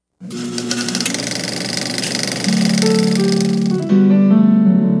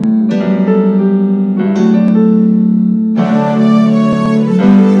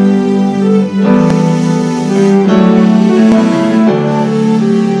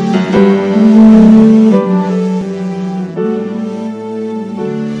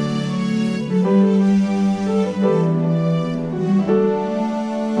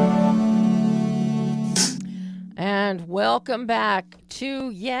welcome back to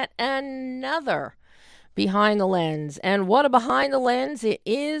yet another Behind the Lens. And what a Behind the Lens it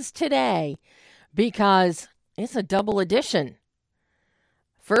is today, because it's a double edition.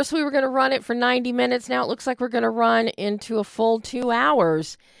 First, we were going to run it for 90 minutes. Now it looks like we're going to run into a full 2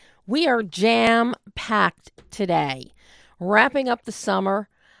 hours. We are jam-packed today. Wrapping up the summer.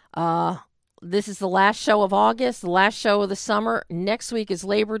 This is the last show of August, the last show of the summer. Next week is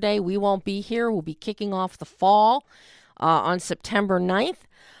Labor Day. We won't be here. We'll be kicking off the fall on September 9th.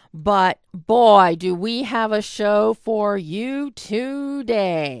 But boy, do we have a show for you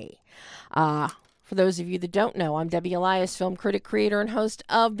today. For those of you that don't know, I'm Debbie Elias, film critic, creator, and host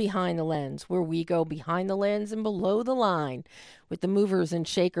of Behind the Lens, where we go behind the lens and below the line with the movers and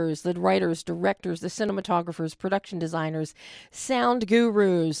shakers, the writers, directors, the cinematographers, production designers, sound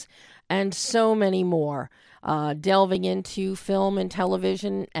gurus, and so many more, delving into film and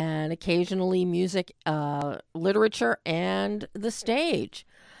television and occasionally music, literature, and the stage.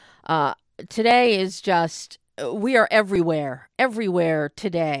 Today is just, we are everywhere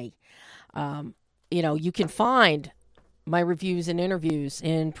today. You can find my reviews and interviews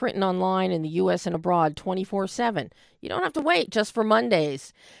in print and online in the U.S. and abroad 24/7. You don't have to wait just for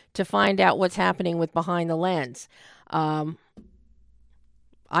Mondays to find out what's happening with Behind the Lens.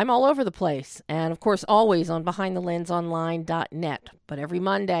 I'm all over the place, and of course always on BehindTheLensOnline.net. But every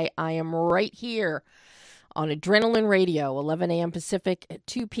Monday I am right here on Adrenaline Radio, 11 a.m. Pacific at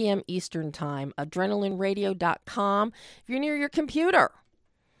 2 p.m. Eastern Time, adrenalineradio.com. If you're near your computer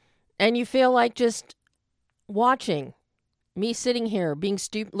and you feel like just watching me sitting here being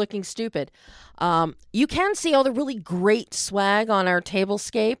looking stupid, you can see all the really great swag on our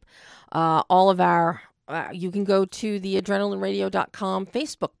tablescape. You can go to the adrenalineradio.com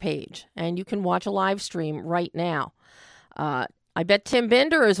Facebook page and you can watch a live stream right now. I bet Tim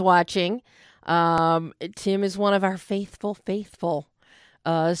Bender is watching. Tim is one of our faithful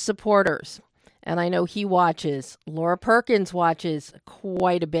supporters, and I know he watches. Laura Perkins watches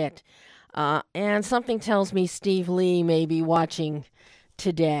quite a bit, and something tells me Steve Lee may be watching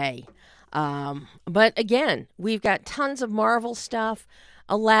today. But again, we've got tons of Marvel stuff,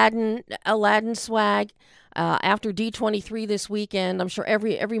 Aladdin swag. After D23 this weekend, I'm sure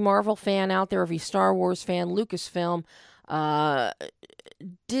every Marvel fan out there, every Star Wars fan, Lucasfilm,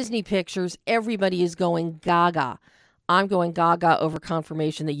 Disney Pictures, everybody is going gaga. I'm going gaga over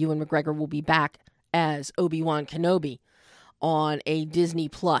confirmation that Ewan McGregor will be back as Obi-Wan Kenobi on a Disney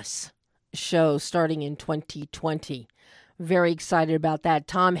Plus show starting in 2020. Very excited about that.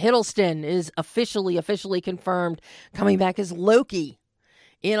 Tom Hiddleston is officially confirmed coming back as Loki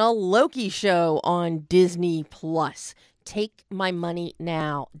in a Loki show on Disney Plus. Take my money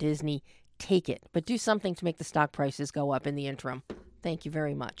now, Disney. Take it. But do something to make the stock prices go up in the interim. Thank you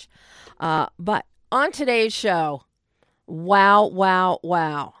very much. But on today's show,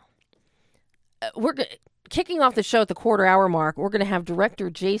 wow. We're kicking off the show at the quarter-hour mark. We're going to have director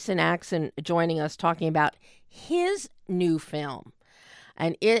Jason Axon joining us talking about his new film.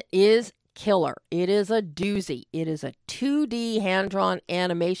 And it is killer. It is a doozy. It is a 2D hand-drawn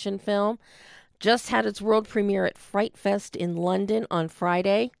animation film. Just had its world premiere at Fright Fest in London on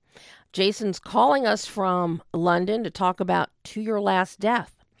Friday. Jason's calling us from London to talk about To Your Last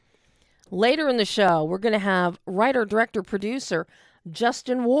Death. Later in the show, we're going to have writer, director, producer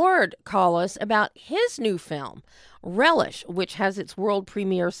Justin Ward call us about his new film, Relish, which has its world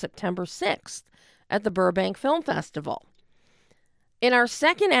premiere September 6th at the Burbank Film Festival. In our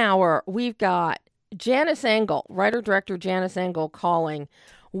second hour, we've got Janice Engel, writer-director Janice Engel, calling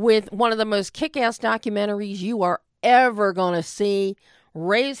with one of the most kick-ass documentaries you are ever going to see,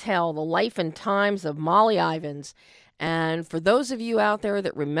 Raise Hell, the life and times of Molly Ivins. And for those of you out there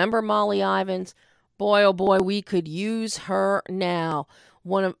that remember Molly Ivins, boy, oh boy, we could use her now.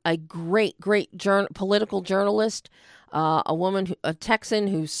 A great political journalist, a Texan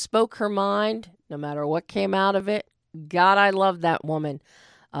who spoke her mind, no matter what came out of it. God, I love that woman.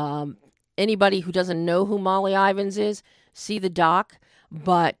 Anybody who doesn't know who Molly Ivins is, see the doc.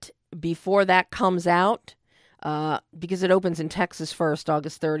 But before that comes out, because it opens in Texas first,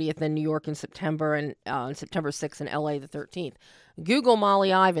 August 30th, then New York in September, and on September 6th in LA the 13th. Google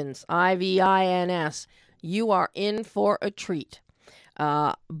Molly Ivins, Ivins. You are in for a treat.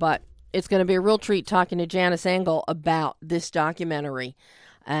 But it's going to be a real treat talking to Janice Engel about this documentary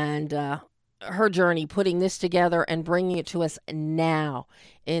and her journey putting this together and bringing it to us now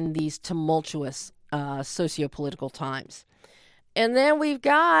in these tumultuous socio-political times. And then we've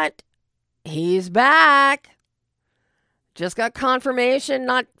got, he's back. Just got confirmation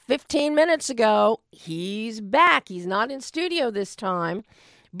not 15 minutes ago. He's back. He's not in studio this time,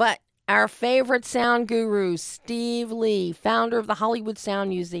 but Our favorite sound guru, Steve Lee, founder of the Hollywood Sound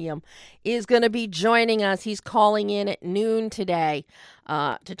Museum, is going to be joining us. He's calling in at noon today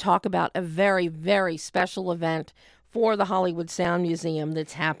to talk about a very, very special event for the Hollywood Sound Museum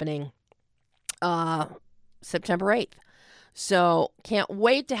that's happening September 8th. So can't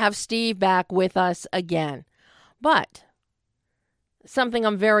wait to have Steve back with us again. But something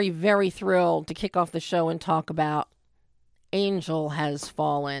I'm very, very thrilled to kick off the show and talk about, Angel Has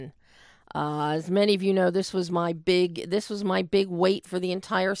Fallen. As many of you know, this was my big wait for the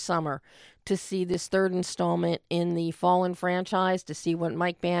entire summer to see this third installment in the Fallen franchise, to see what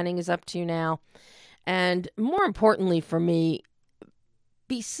Mike Banning is up to now. And more importantly for me,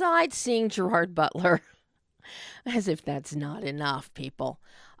 besides seeing Gerard Butler, as if that's not enough, people,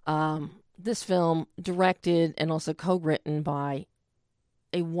 this film directed and also co-written by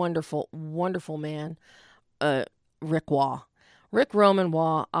a wonderful, wonderful man, Rick Waugh. Rick Roman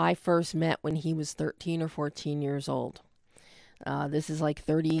Waugh, I first met when he was 13 or 14 years old. This is like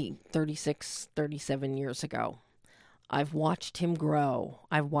 30, 36, 37 years ago. I've watched him grow.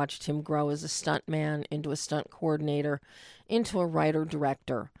 I've watched him grow as a stuntman, into a stunt coordinator, into a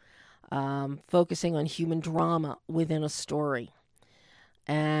writer-director, focusing on human drama within a story.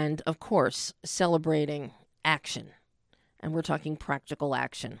 And, of course, celebrating action. And we're talking practical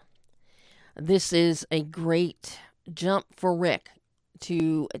action. This is a great jump for Rick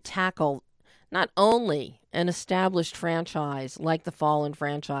to tackle not only an established franchise like the Fallen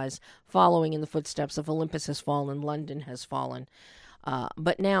franchise, following in the footsteps of Olympus Has Fallen, London Has Fallen,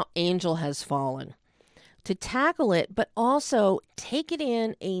 but now Angel Has Fallen. To tackle it, but also take it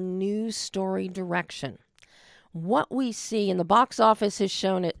in a new story direction. What we see in the box office has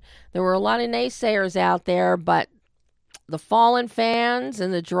shown it. There were a lot of naysayers out there, but the Fallen fans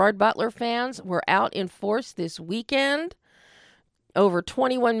and the Gerard Butler fans were out in force this weekend. Over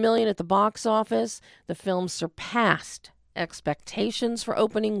 21 million at the box office. The film surpassed expectations for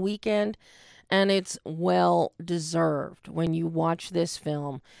opening weekend, and it's well deserved when you watch this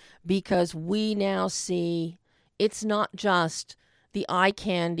film, because we now see it's not just the eye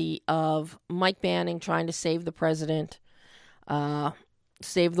candy of Mike Banning trying to save the president,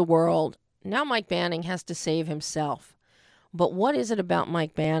 save the world. Now Mike Banning has to save himself. But what is it about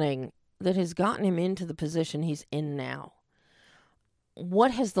Mike Banning that has gotten him into the position he's in now?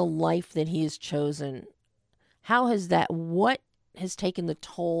 What has the life that he has chosen, what has taken the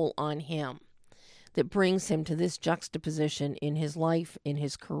toll on him that brings him to this juxtaposition in his life, in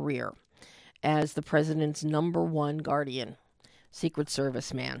his career, as the president's number one guardian, Secret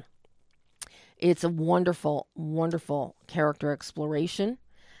Service man? It's a wonderful, wonderful character exploration.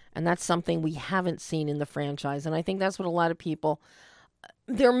 And that's something we haven't seen in the franchise. And I think that's what a lot of people,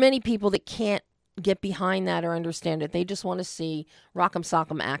 there are many people that can't get behind that or understand it. They just want to see rock'em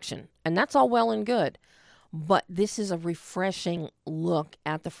sock'em action. And that's all well and good. But this is a refreshing look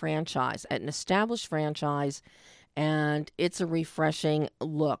at the franchise, at an established franchise. And it's a refreshing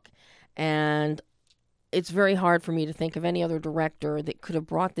look. And it's very hard for me to think of any other director that could have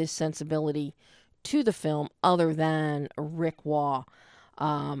brought this sensibility to the film other than Rick Waugh.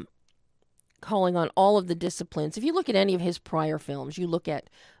 Calling on all of the disciplines. If you look at any of his prior films, you look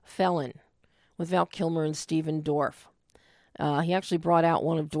at Felon with Val Kilmer and Stephen Dorff. He actually brought out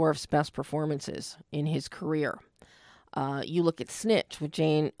one of Dorff's best performances in his career. You look at Snitch with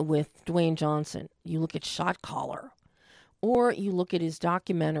Dwayne Johnson. You look at Shot Caller. Or you look at his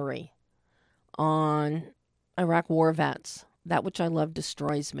documentary on Iraq war vets, That Which I Love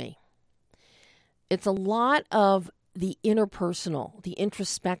Destroys Me. It's a lot of the interpersonal, the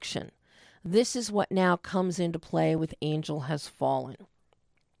introspection. This is what now comes into play with Angel Has Fallen.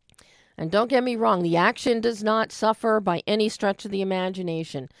 And don't get me wrong, the action does not suffer by any stretch of the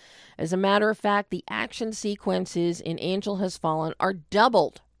imagination. As a matter of fact, the action sequences in Angel Has Fallen are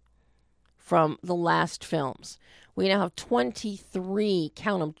doubled from the last films. We now have 23,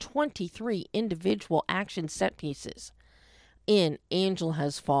 count them, 23 individual action set pieces in Angel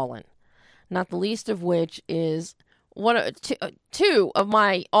Has Fallen. Not the least of which is two of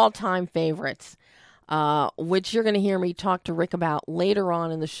my all-time favorites, which you're going to hear me talk to Rick about later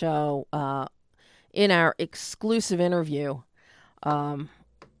on in the show in our exclusive interview,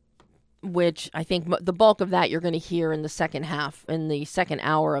 which I think the bulk of that you're going to hear in the second half, in the second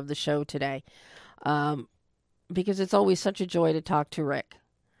hour of the show today, because it's always such a joy to talk to Rick.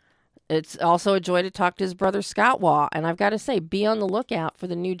 It's also a joy to talk to his brother Scott Waugh, and I've got to say, be on the lookout for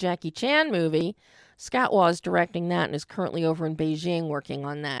the new Jackie Chan movie. Scott Waugh is directing that and is currently over in Beijing working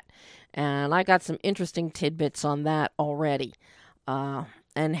on that. And I got some interesting tidbits on that already,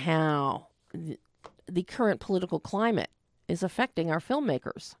 and how the current political climate is affecting our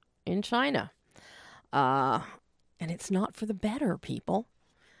filmmakers. in China. And it's not for the better, people.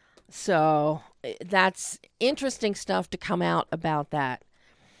 So that's interesting stuff to come out about that.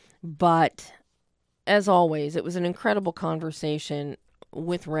 But as always, it was an incredible conversation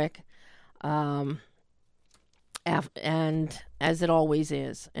with Rick. And as it always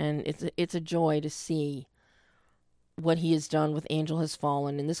is. And it's a joy to see what he has done with Angel Has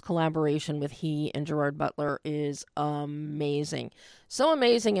Fallen, and this collaboration with he and Gerard Butler is amazing. So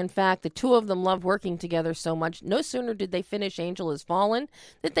amazing, in fact, the two of them love working together so much. No sooner did they finish Angel Has Fallen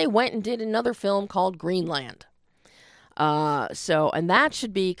that they went and did another film called Greenland. And that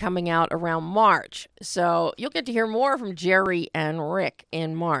should be coming out around March. So you'll get to hear more from Jerry and Rick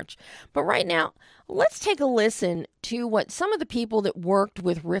in March. But right now, let's take a listen to what some of the people that worked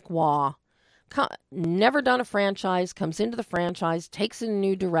with Rick Waugh, never done a franchise, comes into the franchise, takes it in a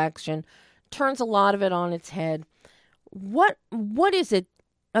new direction, turns a lot of it on its head. What is it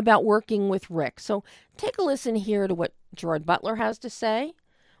about working with Rick? So take a listen here to what Gerard Butler has to say,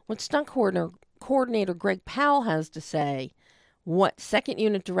 what stunt coordinator Greg Powell has to say, what second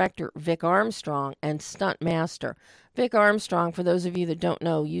unit director Vic Armstrong and stunt master Vic Armstrong, for those of you that don't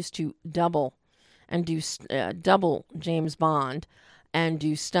know, used to double James Bond and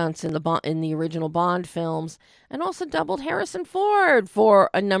do stunts in the original Bond films, and also doubled Harrison Ford for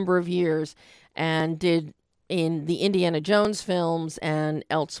a number of years, and did in the Indiana Jones films and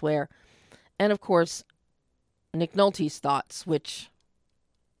elsewhere. And of course, Nick Nolte's thoughts, which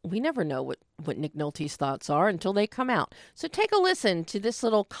we never know what Nick Nolte's thoughts are until they come out. So take a listen to this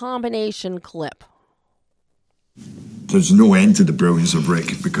little combination clip. There's no end to the brilliance of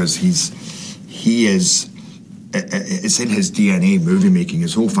Rick, because it's in his DNA, movie making.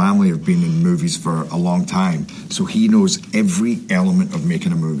 His whole family have been in movies for a long time, so he knows every element of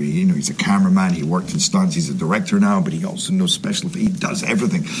making a movie. You know, he's a cameraman, he worked in stunts, he's a director now, but he also knows special effects. He does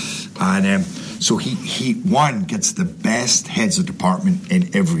everything, and so he gets the best heads of department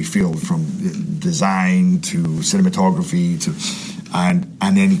in every field, from design to cinematography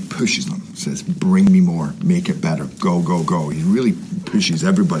and then he pushes them, says, bring me more, make it better, go, go, go. He really pushes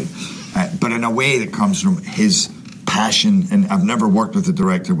everybody, but in a way that comes from his passion. And I've never worked with a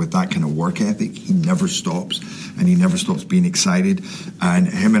director with that kind of work ethic. He never stops, and he never stops being excited. And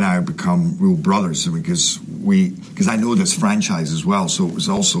him and I have become real brothers, because I know this franchise as well, so it was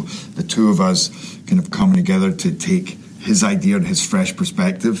also the two of us kind of coming together to take his idea and his fresh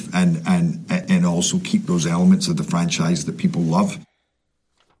perspective, and also keep those elements of the franchise that people love.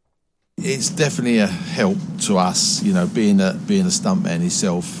 It's definitely a help to us, you know, being a stuntman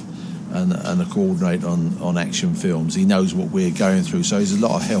himself and a coordinator on action films. He knows what we're going through, so he's a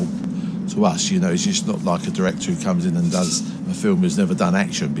lot of help to us. You know, he's just not like a director who comes in and does a film who's never done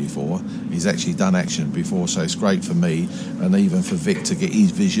action before. He's actually done action before, so it's great for me and even for Vic to get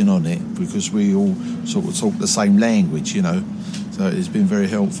his vision on it, because we all sort of talk the same language, you know. So it's been very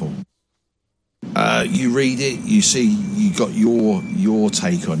helpful. You read it, you see, you got your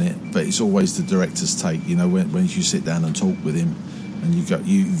take on it, but it's always the director's take. You know, when you sit down and talk with him, and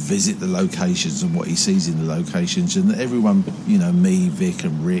you visit the locations and what he sees in the locations, and everyone, you know, me, Vic,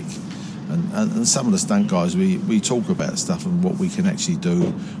 and Rick, and some of the stunt guys, we talk about stuff and what we can actually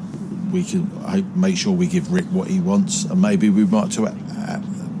do. We can make sure we give Rick what he wants, and maybe we might to add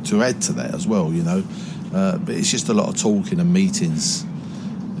to that as well, you know. But it's just a lot of talking and meetings,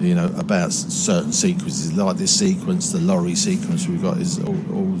 you know, about certain sequences. Like this sequence, the lorry sequence we've got, is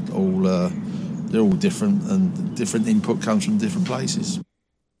all they're all different, and different input comes from different places.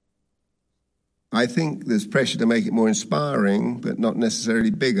 I think there's pressure to make it more inspiring, but not necessarily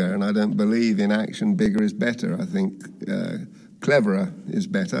bigger, and I don't believe in action bigger is better. I think cleverer is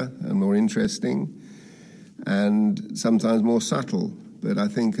better and more interesting, and sometimes more subtle. But I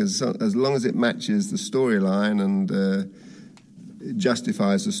think as long as it matches the storyline and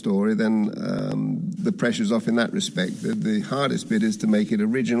justifies the story, then the pressure's off in that respect. The hardest bit is to make it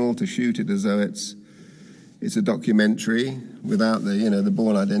original, to shoot it as though it's a documentary without the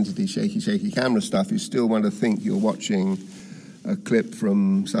Bourne Identity shaky camera stuff. You still want to think you're watching a clip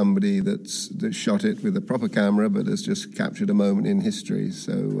from somebody that shot it with a proper camera, but has just captured a moment in history.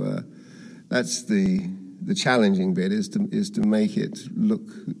 So that's the challenging bit, is to make it look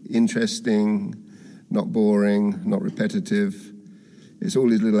interesting, not boring, not repetitive. It's all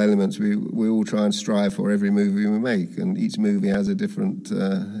these little elements we all try and strive for every movie we make, and each movie has a different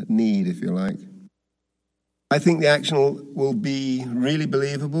need, if you like. I think the action will be really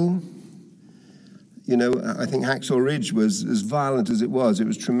believable. You know, I think Hacksaw Ridge was as violent as it was. It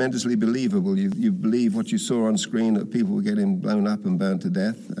was tremendously believable. You believe what you saw on screen, that people were getting blown up and burned to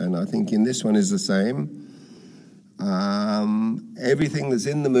death, and I think in this one is the same. Everything that's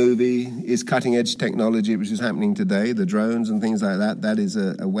in the movie is cutting-edge technology, which is happening today. The drones and things like that, that is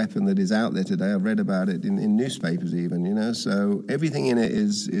a weapon that is out there today. I've read about it in newspapers even, you know. So everything in it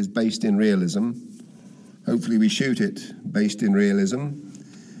is based in realism. Hopefully we shoot it based in realism.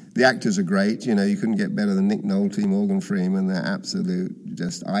 The actors are great. You know, you couldn't get better than Nick Nolte, Morgan Freeman. They're absolute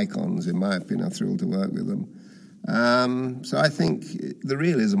just icons, in my opinion. I'm thrilled to work with them. So I think the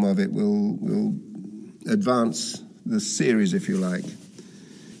realism of it will advance the series, if you like.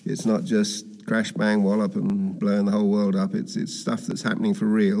 It's not just crash, bang, wallop and blowing the whole world up. It's stuff that's happening for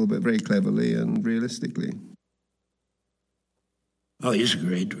real, but very cleverly and realistically. Oh, he's a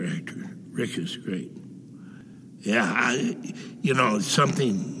great director. Rick is great. Yeah, it's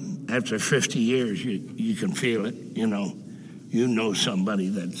something after 50 years, you can feel it, you know. You know somebody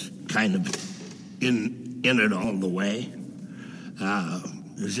that's kind of in it all the way.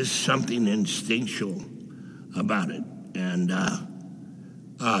 There's just something instinctual about it. And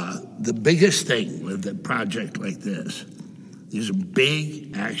the biggest thing with a project like this, these are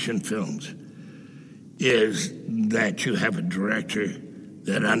big action films, is that you have a director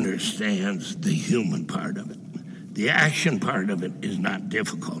that understands the human part of it. The action part of it is not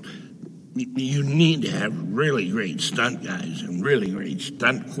difficult. You need to have really great stunt guys and really great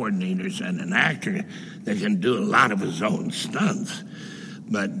stunt coordinators and an actor that can do a lot of his own stunts.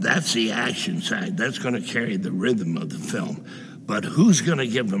 But that's the action side. That's going to carry the rhythm of the film. But who's going to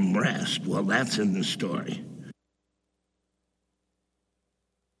give them rest? Well, that's in the story.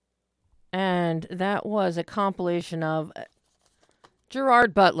 And that was a compilation of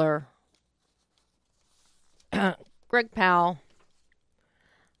Gerard Butler, Greg Powell,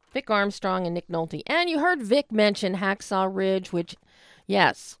 Vic Armstrong, and Nick Nolte. And you heard Vic mention Hacksaw Ridge, which,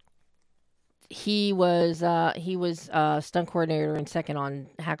 yes, he was stunt coordinator and second on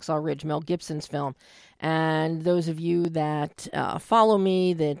Hacksaw Ridge, Mel Gibson's film. And those of you that follow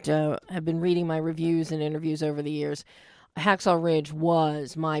me, that have been reading my reviews and interviews over the years, Hacksaw Ridge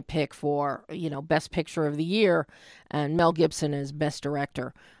was my pick for, Best Picture of the Year, and Mel Gibson as Best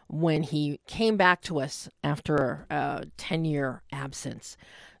Director when he came back to us after a 10-year absence.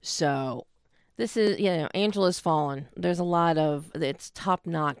 So this is, Angel Has Fallen. There's a lot of, it's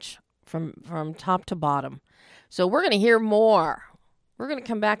top-notch from top to bottom. So we're going to hear more. We're going to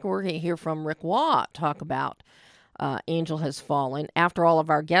come back and we're going to hear from Rick Watt talk about Angel Has Fallen after all of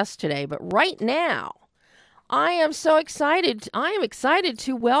our guests today. But right now, I am so excited. I am excited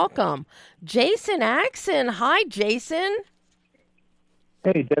to welcome Jason Axon. Hi, Jason.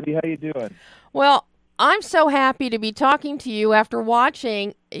 Hey, Debbie. How you doing? Well, I'm so happy to be talking to you after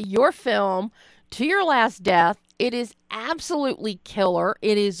watching your film, To Your Last Death. It is absolutely killer.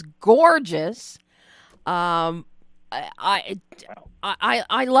 It is gorgeous. I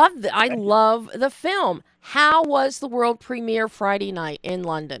love the film. How was the world premiere Friday night in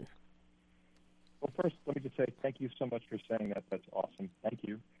London? Well, first, let me just say thank you so much for saying that. That's awesome. Thank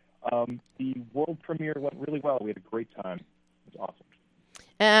you. The world premiere went really well. We had a great time. It was awesome.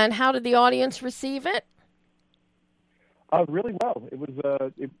 And how did the audience receive it? Really well. It was.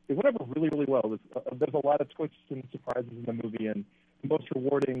 It went over really, really well. There's a lot of twists and surprises in the movie, and the most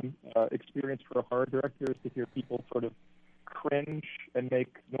rewarding experience for a horror director is to hear people sort of cringe and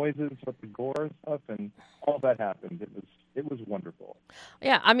make noises with the gore and stuff, and all that happened. It was wonderful.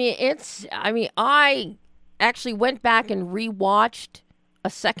 Yeah, I actually went back and rewatched a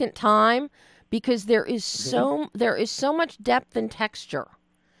second time because there is so much depth and texture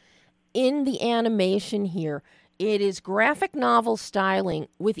in the animation here. It is graphic novel styling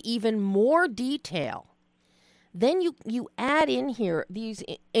with even more detail. Then you add in here these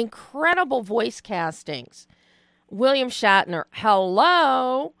incredible voice castings. William Shatner,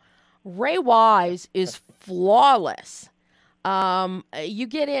 hello. Ray Wise is flawless. You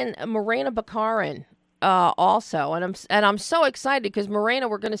get in Morena Baccarin also, and I'm so excited because Morena,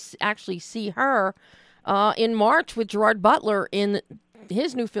 we're going to actually see her in March with Gerard Butler in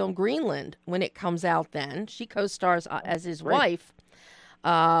his new film Greenland when it comes out. Then she co-stars as his wife.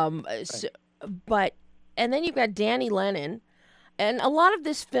 And then you've got Danny Lennon, and a lot of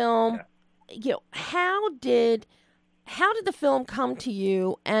this film. How did the film come to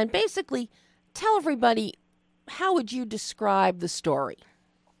you? And basically, tell everybody, how would you describe the story?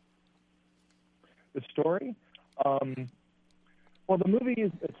 The story? Well, the movie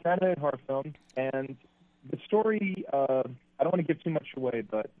is an animated horror film, and the story, I don't want to give too much away,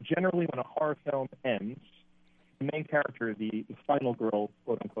 but generally when a horror film ends, the main character, the final girl,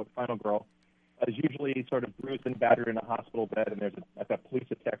 quote-unquote final girl, is usually sort of bruised and battered in a hospital bed, and there's a police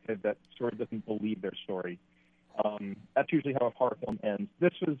detective that sort of doesn't believe their story. That's usually how a horror film ends.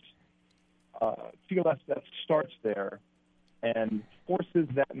 This was CLS that starts there and forces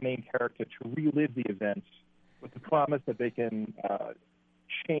that main character to relive the events with the promise that they can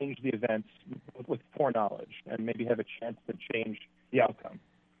change the events with foreknowledge and maybe have a chance to change the outcome.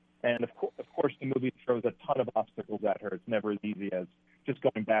 And of course, the movie throws a ton of obstacles at her. It's never as easy as just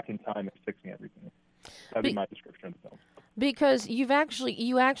going back in time and fixing everything. That'd be my description of the film. Because you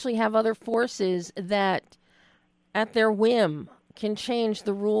actually have other forces that, at their whim, can change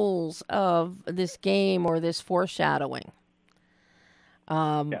the rules of this game or this foreshadowing.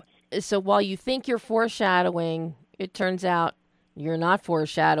 Yes. So while you think you're foreshadowing, it turns out you're not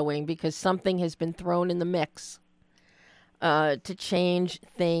foreshadowing because something has been thrown in the mix to change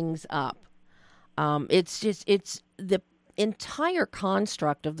things up. It's the entire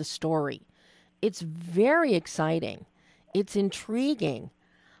construct of the story. It's very exciting. It's intriguing,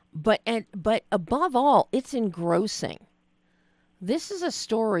 but above all, it's engrossing. This is a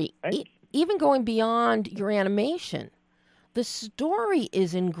story, even going beyond your animation. The story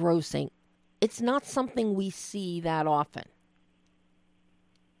is engrossing. It's not something we see that often.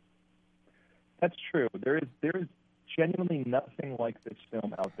 That's true. There is genuinely nothing like this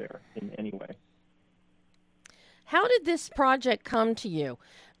film out there in any way. How did this project come to you?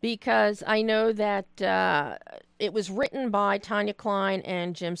 Because I know that it was written by Tanya Klein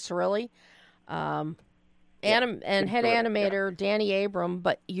and Jim Cirilli, and head animator Danny Abram,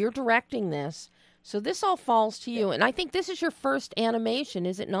 but you're directing this, so this all falls to you. And I think this is your first animation,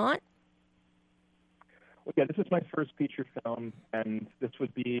 is it not? Well, yeah, this is my first feature film, and this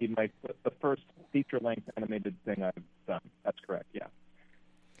would be the first feature-length animated thing I've done. That's correct, yeah.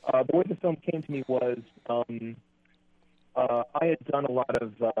 The way the film came to me was I had done a lot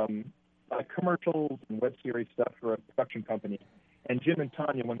of commercials and web series stuff for a production company, and Jim and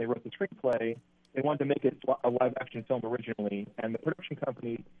Tanya, when they wrote the screenplay, they wanted to make it a live-action film originally, and the production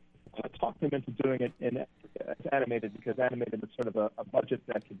company talked them into doing it as animated because animated is sort of a budget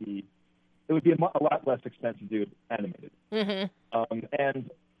that could be, it would be a lot less expensive to do it animated. Mm-hmm. And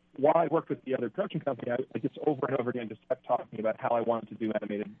while I worked with the other production company, I just over and over again just kept talking about how I wanted to do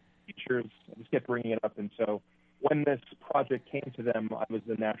animated features. I just kept bringing it up, and so when this project came to them, I was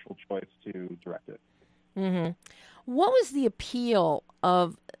the natural choice to direct it. Mm-hmm. What was the appeal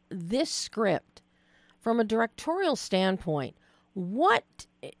of this script from a directorial standpoint? What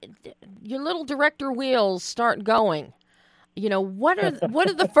your little director wheels start going? You know, what are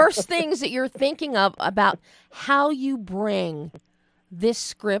the first things that you're thinking of about how you bring this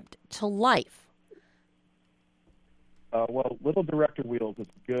script to life? Well, little director wheels is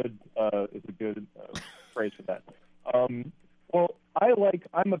a good phrase for that. Well,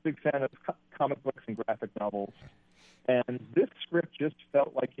 I'm a big fan of comic books and graphic novels, and this script just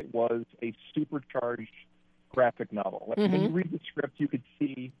felt like it was a supercharged graphic novel. Like when you read the script, you could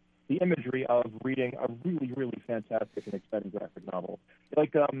see the imagery of reading a really, really fantastic and exciting graphic novel.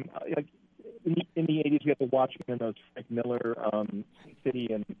 Like in the 80s, we had to watch those Frank Miller City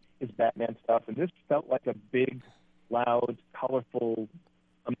and his Batman stuff, and this felt like a big, loud, colorful,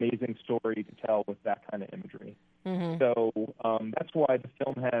 amazing story to tell with that kind of imagery. Mm-hmm. So that's why the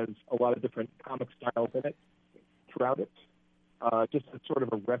film has a lot of different comic styles in it throughout it, just as sort of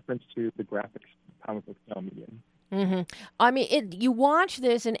a reference to the graphic comic book style medium. Mm-hmm. I mean, you watch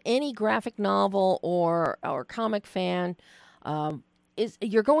this, and any graphic novel or comic fan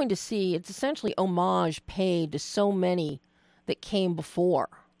you're going to see it's essentially homage paid to so many that came before.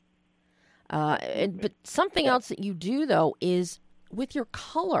 But something else that you do, though, is with your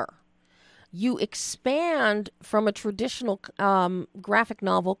color. You expand from a traditional graphic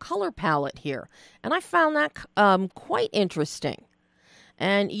novel color palette here. And I found that quite interesting.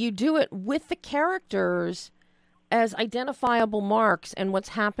 And you do it with the characters as identifiable marks and what's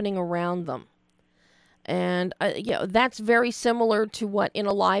happening around them. And that's very similar to what in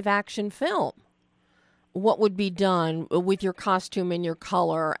a live action film, what would be done with your costume and your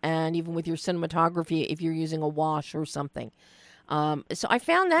color and even with your cinematography if you're using a wash or something. So I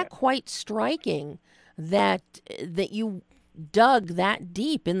found that quite striking that you dug that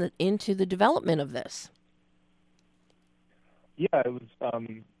deep into the development of this. Yeah, it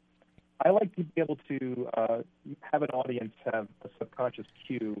was. I like to be able to have an audience have a subconscious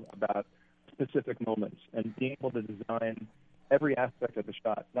cue about specific moments and being able to design every aspect of the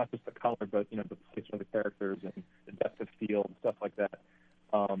shot, not just the color, but the placement of the characters and the depth of field, stuff like that.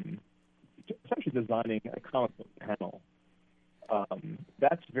 Essentially designing a comic book panel.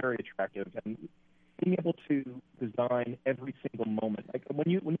 That's very attractive, and being able to design every single moment. Like when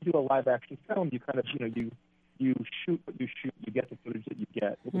you do a live action film, you kind of you shoot what you shoot, you get the footage that you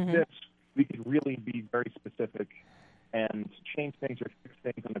get. With this, we could really be very specific and change things or fix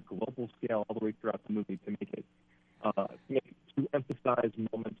things on a global scale all the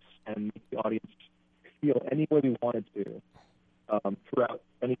without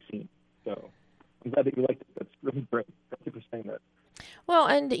any scene. So I'm glad that you liked it. That's really great. Thank you for saying that. Well,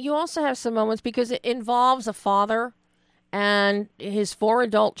 and you also have some moments because it involves a father and his 4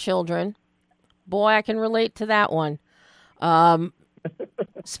 adult children. Boy, I can relate to that one.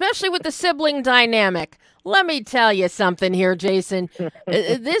 Especially with the sibling dynamic. Let me tell you something here, Jason.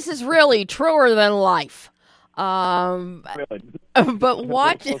 This is really truer than life. Really. But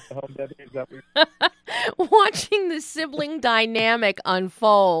watching Close to home, Debbie? Is that what you're- watching the sibling dynamic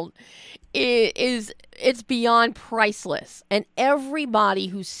unfold it's beyond priceless. And everybody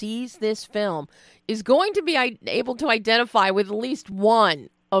who sees this film is going to be able to identify with at least one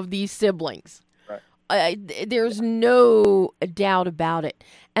of these siblings. There's no doubt about it.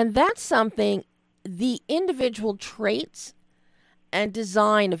 And that's something, the individual traits and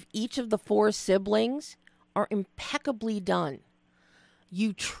design of each of the 4 siblings are impeccably done.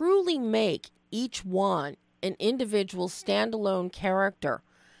 You truly make each one an individual standalone character.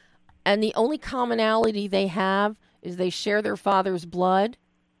 And the only commonality they have is they share their father's blood.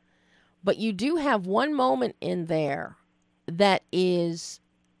 But you do have one moment in there that is...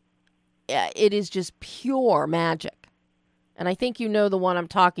 it is just pure magic. And I think you know the one I'm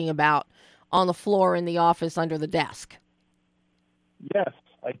talking about, on the floor in the office under the desk. Yes,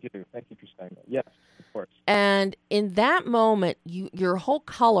 I do. Thank you for saying that. Yes, of course. And in that moment, your whole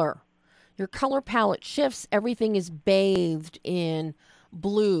your color palette shifts. Everything is bathed in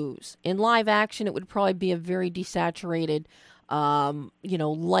blues. In live action, it would probably be a very desaturated,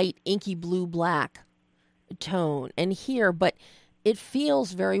 light, inky blue-black tone. And here, but it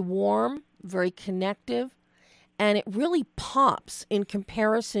feels very warm, very connective, and it really pops in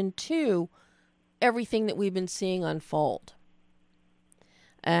comparison to everything that we've been seeing unfold.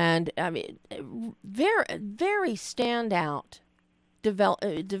 And, I mean, very, very standout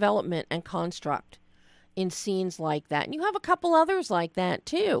development and construct in scenes like that. And you have a couple others like that,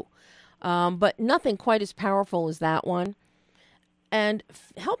 too, but nothing quite as powerful as that one. And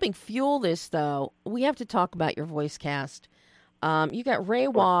helping fuel this, though, we have to talk about your voice cast. You got Ray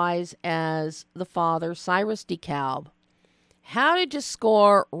Wise as the father, Cyrus DeKalb. How did you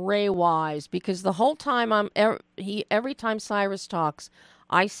score Ray Wise? Because the whole time every time Cyrus talks,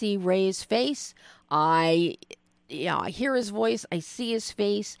 I see Ray's face. I hear his voice. I see his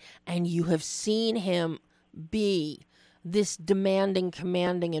face, and you have seen him be this demanding,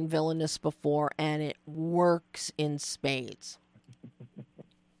 commanding, and villainous before, and it works in spades.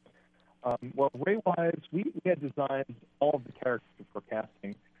 Well, Ray Wise, we had designed all of the characters for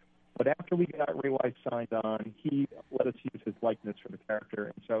casting, but after we got Ray Wise signed on, he let us use his likeness for the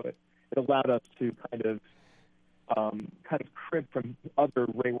character, and so it allowed us to kind of crib from other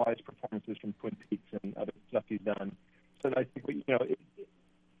Ray Wise performances from Twin Peaks and other stuff he's done. So I think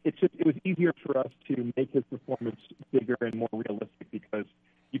it was easier for us to make his performance bigger and more realistic because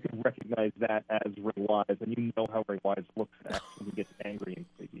you can recognize that as Ray Wise, and you know how Ray Wise looks and acts when he gets angry and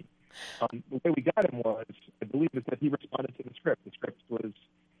crazy. The way we got him was, I believe, is that he responded to the script. The script was,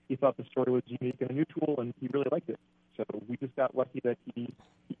 he thought the story was unique and unusual, and he really liked it. So we just got lucky that he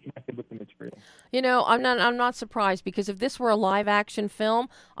connected with the material. You know, I'm not surprised, because if this were a live action film,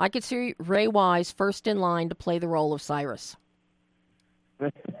 I could see Ray Wise first in line to play the role of Cyrus.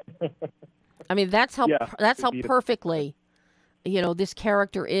 I mean, that's how perfectly, this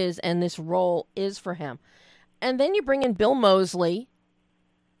character is and this role is for him. And then you bring in Bill Moseley,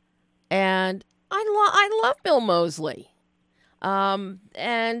 and I love Bill Moseley.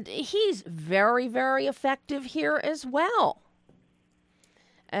 And he's very, very effective here as well.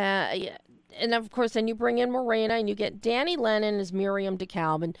 And of course, then you bring in Morena, and you get Danny Lennon as Miriam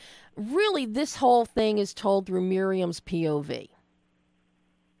DeKalb. And really, this whole thing is told through Miriam's POV.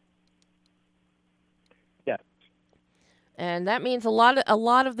 Yes. And that means a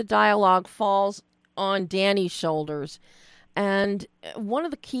lot of the dialogue falls on Danny's shoulders. And one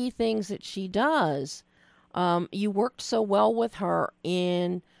of the key things that she does, you worked so well with her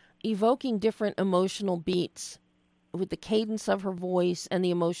in evoking different emotional beats with the cadence of her voice and the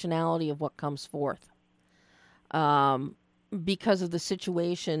emotionality of what comes forth, because of the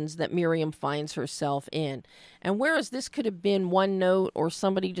situations that Miriam finds herself in. And whereas this could have been one note or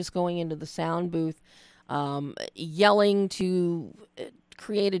somebody just going into the sound booth, yelling to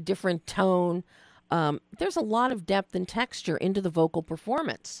create a different tone, there's a lot of depth and texture into the vocal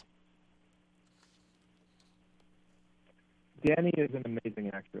performance. Danny is an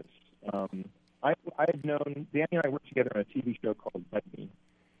amazing actress. I've known Danny and I worked together on a TV show called Bite Me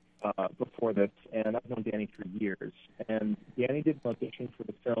before this, and I've known Danny for years. And Danny did an audition for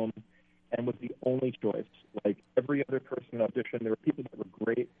the film and was the only choice. Like every other person auditioned, there were people that were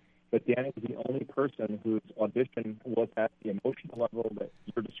great, but Danny was the only person whose audition was at the emotional level that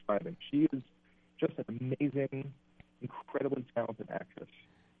that you're describing. She is just an amazing, incredibly talented actress.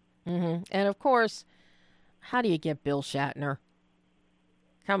 Mm-hmm. And of course, how do you get Bill Shatner?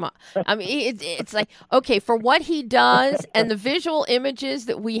 Come on. I mean, it's like, okay, for what he does and the visual images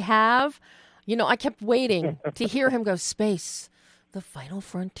that we have, you know, I kept waiting to hear him go, space, the final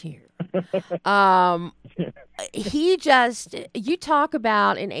frontier. He just, you talk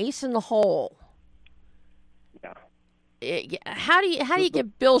about an ace in the hole. Yeah. How do you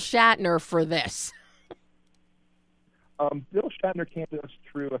get Bill Shatner for this? Bill Shatner came to us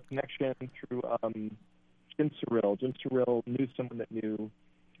through a connection through Jim Surrill. Jim Surrill knew someone that knew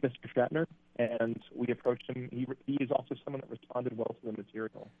Mr. Shatner, and we approached him. He is also someone that responded well to the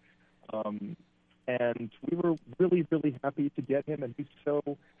material. And we were really, really happy to get him, and he's so...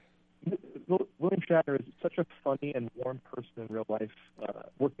 William Shatner is such a funny and warm person in real life.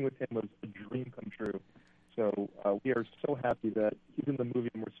 Working with him was a dream come true. So we are so happy that he's in the movie,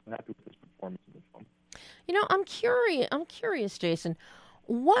 and we're so happy with his performance in the film. You know, I'm curious, Jason.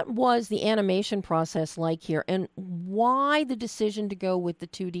 What was the animation process like here, and why the decision to go with the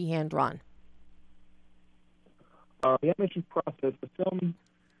 2D hand-drawn? The animation process, the film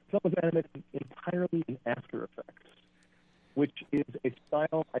was animated entirely in After Effects, which is a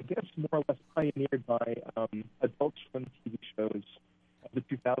style, I guess, more or less pioneered by Adult Swim TV shows of the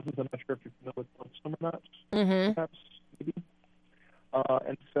 2000s. I'm not sure if you're familiar with Adult Swim or not. Mm-hmm. Perhaps, maybe.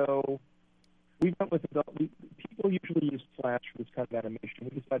 And so we went with people usually use Flash for this kind of animation.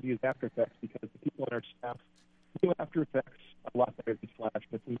 We decided to use After Effects because the people on our staff knew After Effects a lot better than Flash.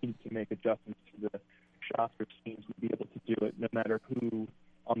 But if we needed to make adjustments to the shots or scenes, we'd be able to do it no matter who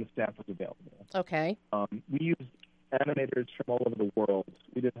on the staff was available. Okay. We used animators from all over the world.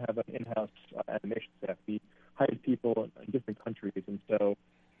 We didn't have an in-house animation staff. We hired people in different countries, and so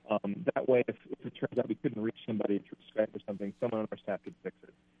that way, if it turns out we couldn't reach somebody through Skype or something, someone on our staff could fix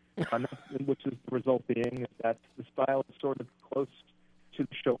it. Which is the result being is that the style is sort of close to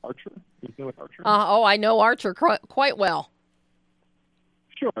the show Archer. You know Archer? I know Archer quite well.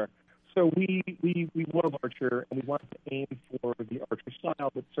 Sure. So we love Archer, and we wanted to aim for the Archer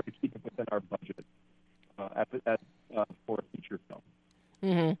style, but sort of keep it within our budget for a feature film.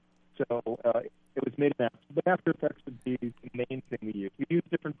 Mm-hmm. So it was made in After, but After Effects would be the main thing we use. We use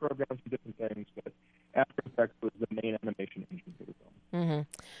different programs for different things, but After Effects was the main animation engine for the film. Mm-hmm.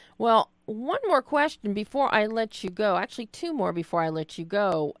 Well, one more question before I let you go. Actually, two more before I let you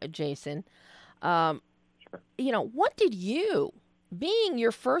go, Jason. Sure. You know, what did you, being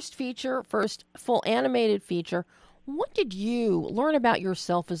your first full animated feature, what did you learn about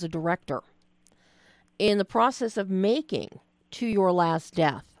yourself as a director in the process of making To Your Last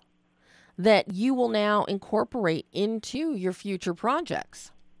Death that you will now incorporate into your future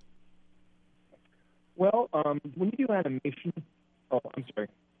projects? Well, when you do animation, I'm sorry.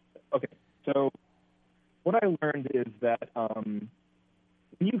 Okay, so what I learned is that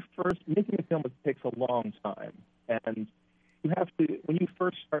making a film takes a long time, and you have to, when you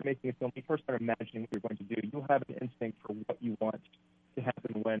first start making a film, you first start imagining what you're going to do. You'll have an instinct for what you want to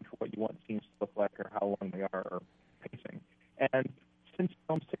happen when, for what you want scenes to look like, or how long they are, or pacing. And since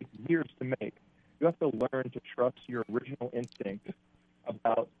films take years to make, you have to learn to trust your original instinct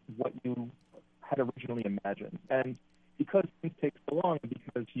about what you had originally imagined. And because things take so long,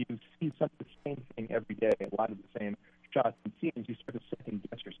 because you see some of the same thing every day, a lot of the same shots and scenes, you start to second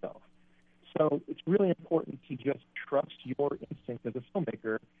guess yourself. So it's really important to just trust your instinct as a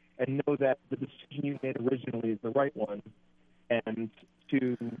filmmaker and know that the decision you made originally is the right one, and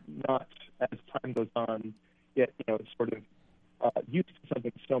to not, as time goes on, get sort of used to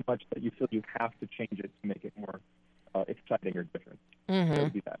something so much that you feel you have to change it to make it more exciting or different. Mm-hmm. That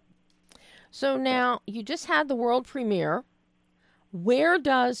would be that. So now you just had the world premiere. Where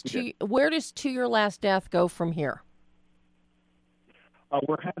does To Your Last Death go from here?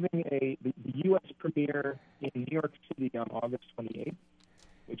 We're having the U.S. premiere in New York City on August 28th,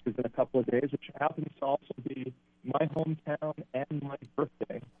 which is in a couple of days, which happens to also be my hometown and my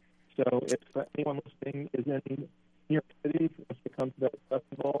birthday. So if anyone listening is in New York City, wants to come to that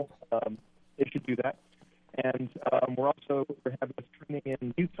festival, they should do that. And we're having a screening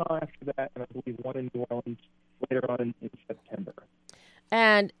in Utah after that, and I believe one in New Orleans later on in September.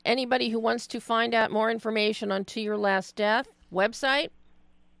 And anybody who wants to find out more information on To Your Last Death, website?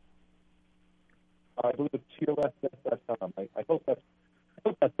 I believe it's toyourlastdeath.com. I hope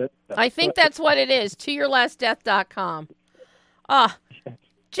that's it. I think that's what it is, toyourlastdeath.com.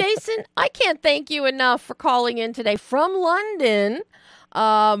 Jason, I can't thank you enough for calling in today from London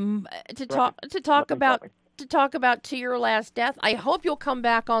to talk about To Your Last Death. I hope you'll come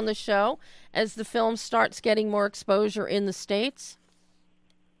back on the show as the film starts getting more exposure in the States.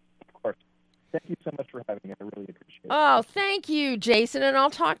 Thank you so much for having me. I really appreciate it. Oh, thank you, Jason, and I'll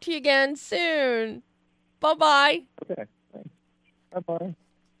talk to you again soon. Bye-bye. Okay, thanks. Bye-bye.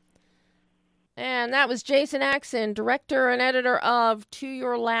 And that was Jason Axon, director and editor of To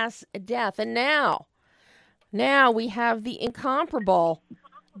Your Last Death. And now we have the incomparable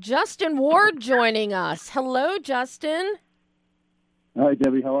Justin Ward joining us. Hello, Justin. Hi,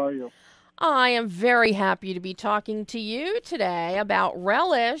 Debbie. How are you? I am very happy to be talking to you today about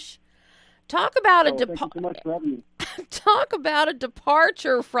Relish. Talk about Thank you so much for having me. Talk about a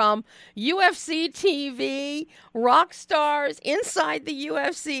departure from UFC TV, rock stars inside the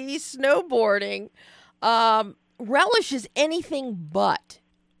UFC, snowboarding. Relish is anything but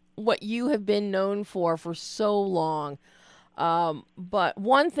what you have been known for so long. But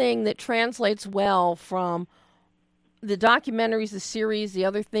one thing that translates well from the documentaries, the series, the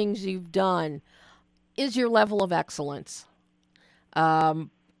other things you've done is your level of excellence. Oh,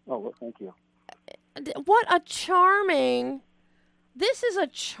 well, thank you. This is a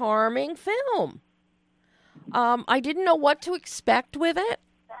charming film. I didn't know what to expect with it,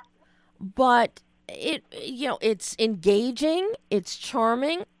 but it's engaging, it's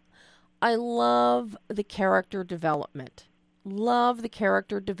charming. I love the character development.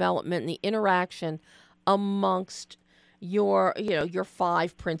 And the interaction amongst your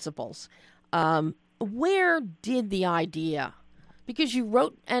five principals. Where did the idea, because you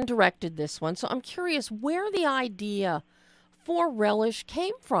wrote and directed this one, so I'm curious where the idea for Relish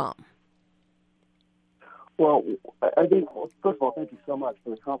came from. Well, I think, first of all, thank you so much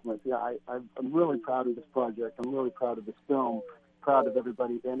for the compliment. Yeah, I'm really proud of this project. I'm really proud of this film, proud of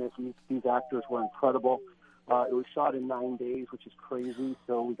everybody in it. These actors were incredible. It was shot in 9 days, which is crazy,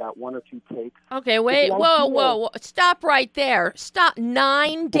 so we got 1 or 2 takes. Okay, wait, whoa. Stop right there. Stop.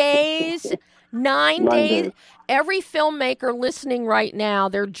 9 days? 9 days? Every filmmaker listening right now,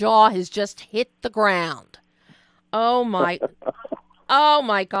 their jaw has just hit the ground. Oh, my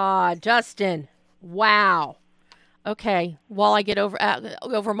God, Justin. Wow. Okay, while I get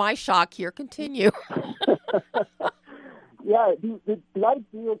over my shock here, continue. Yeah, the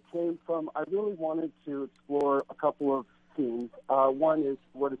idea came from, I really wanted to explore a couple of themes. One is,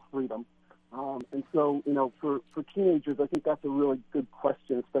 what is freedom? And so, for teenagers, I think that's a really good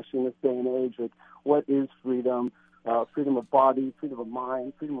question, especially in this day and age. Like, what is freedom? Freedom of body, freedom of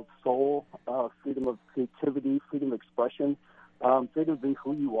mind, freedom of soul, freedom of creativity, freedom of expression, freedom to be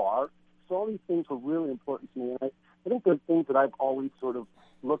who you are. So all these things were really important to me. And I think they're things that I've always sort of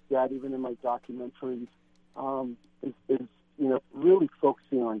looked at, even in my documentaries, is really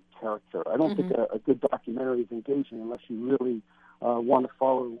focusing on character. I don't think a good documentary is engaging unless you really want to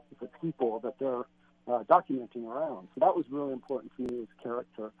follow the people that they're documenting around. So that was really important to me, as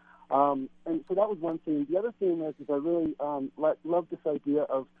character. And so that was one thing. The other thing is I really love this idea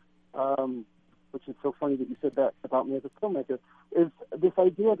of, which is so funny that you said that about me as a filmmaker, is this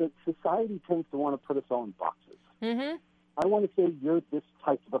idea that society tends to want to put us all in boxes. Mm-hmm. I want to say you're this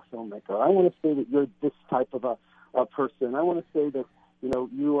type of a filmmaker. I want to say that you're this type of a person. I want to say that,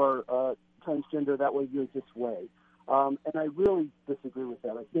 you are transgender, that way you're this way. And I really disagree with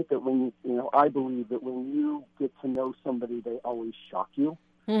that. I think that I believe that when you get to know somebody, they always shock you.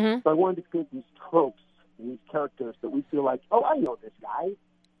 Mm-hmm. So I wanted to create these tropes and these characters that we feel like, oh, I know this guy.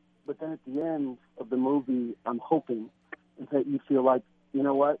 But then at the end of the movie, I'm hoping that you feel like, you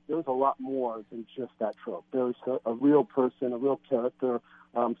know what, there's a lot more than just that trope. There's a real person, a real character,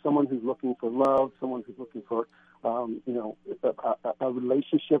 someone who's looking for love, someone who's looking for, a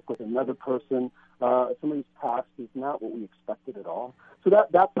relationship with another person. Somebody's past is not what we expected at all. So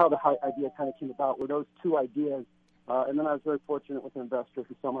that's how the idea kind of came about, were those two ideas. And then I was very fortunate with an investor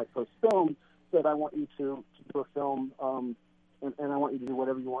who saw my first film, said, I want you to do a film, and I want you to do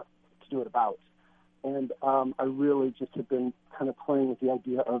whatever you want to do it about. And I really just have been kind of playing with the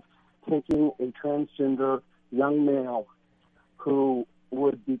idea of taking a transgender young male who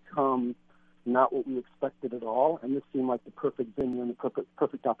would become not what we expected at all, and this seemed like the perfect venue and the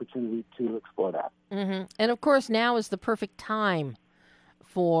perfect opportunity to explore that. Mm-hmm. And of course, now is the perfect time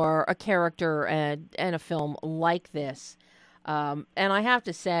for a character and a film like this. And I have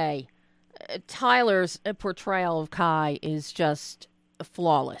to say, Tyler's portrayal of Kai is just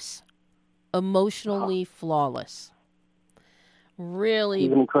flawless, emotionally flawless. Really,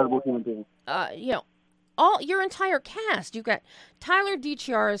 he's an incredible human being. All your entire cast. You've got Tyler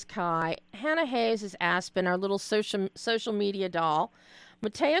DiChiara as Kai, Hannah Hayes as Aspen, our little social media doll.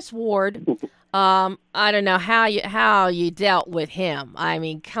 Matthias Ward. I don't know how you dealt with him. I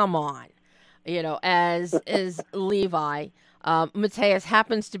mean, come on. As Levi. Matthias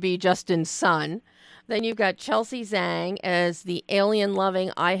happens to be Justin's son. Then you've got Chelsea Zhang as the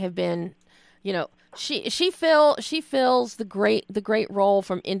alien-loving, I have been You know, she fills the great role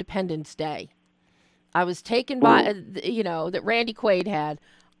from Independence Day. I was taken by, that Randy Quaid had.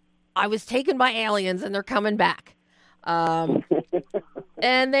 I was taken by aliens, and they're coming back.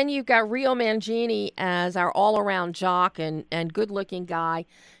 And then you've got Rio Mangini as our all-around jock and good-looking guy.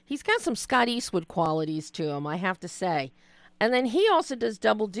 He's got some Scott Eastwood qualities to him, I have to say. And then he also does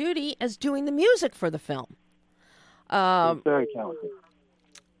double duty as doing the music for the film. He's very talented.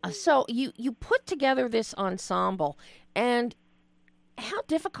 So you put together this ensemble, and how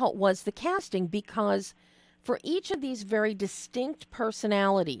difficult was the casting? Because for each of these very distinct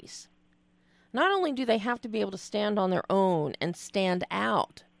personalities, not only do they have to be able to stand on their own and stand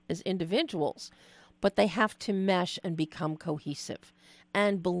out as individuals, but they have to mesh and become cohesive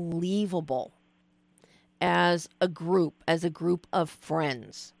and believable as a group of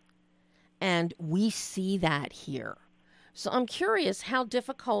friends. And we see that here. So I'm curious how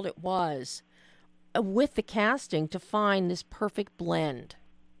difficult it was with the casting to find this perfect blend.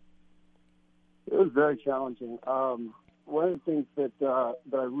 It was very challenging. One of the things that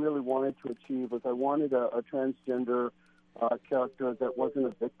I really wanted to achieve was I wanted a transgender character that wasn't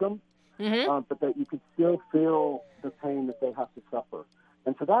a victim, but that you could still feel the pain that they have to suffer.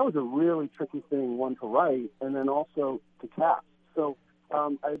 And so that was a really tricky thing, one, to write, and then also to cast. So I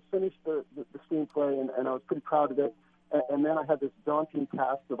had finished the screenplay, and I was pretty proud of it. And then I had this daunting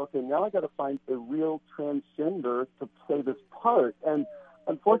task of, okay, now I got to find a real transgender to play this part. And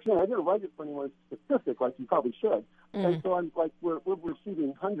unfortunately, I didn't write it for anyone specific, like you probably should. And so I'm like, we're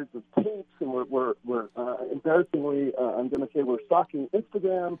receiving hundreds of tapes, and we're embarrassingly, I'm going to say we're stalking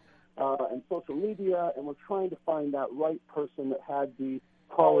Instagram and social media, and we're trying to find that right person that had the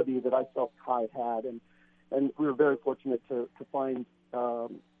quality that I felt Kai had. And we were very fortunate to find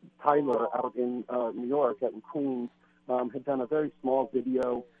Tyler out in New York, out in Queens. Had done a very small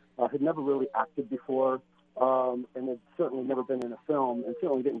video, had never really acted before, and had certainly never been in a film, and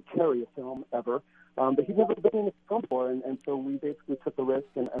certainly didn't carry a film ever. But he'd never been in a film before, and so we basically took the risk,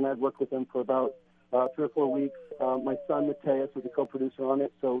 and I'd worked with him for about 3 or 4 weeks. My son, Mateus, was a co-producer on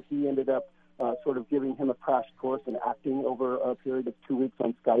it, so he ended up sort of giving him a crash course in acting over a period of 2 weeks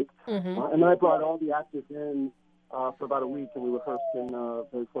on Skype. And then I brought all the actors in for about a week, and we rehearsed in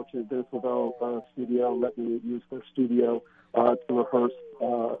very fortunate Dennis Lavelle studio, let me use their studio to rehearse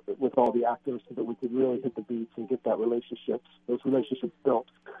with all the actors so that we could really hit the beats and get those relationships built.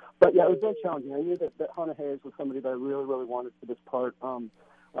 But yeah, it was very challenging. I knew that Hannah Hayes was somebody that I really, really wanted for this part.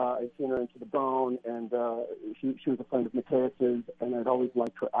 I'd seen her Into the Bone, and she was a friend of Mateus's, and I'd always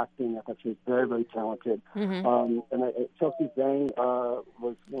liked her acting. I thought she was very, very talented. And Chelsea Zhang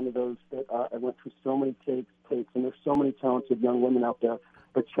was one of those that I went through so many takes, and there's so many talented young women out there.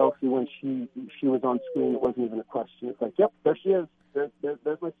 But Chelsea, when she was on screen, it wasn't even a question. It's like, yep, there she is. There's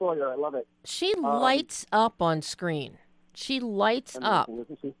my Sawyer. I love it. She lights up on screen. She lights up.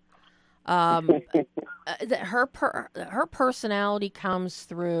 Isn't she? Her personality comes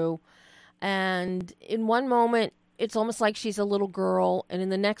through, and in one moment it's almost like she's a little girl, and in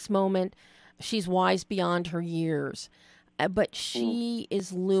the next moment she's wise beyond her years. But she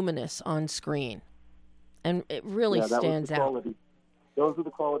is luminous on screen, and it really stands out. Those are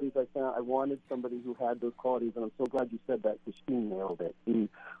the qualities I found. I wanted somebody who had those qualities, and I'm so glad you said that, because she nailed it. She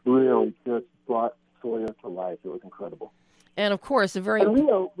really just brought Sawyer to life. It was incredible. And of course, Rio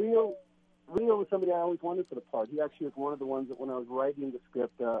was somebody I always wanted for the part. He actually was one of the ones that when I was writing the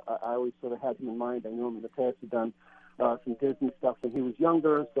script, I always sort of had him in mind. I knew him in the past. He'd done some Disney stuff when he was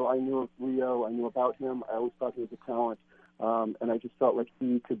younger, so I knew of Rio. I knew about him. I always thought he was a talent, and I just felt like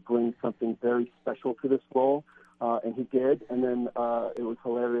he could bring something very special to this role, and he did. And then it was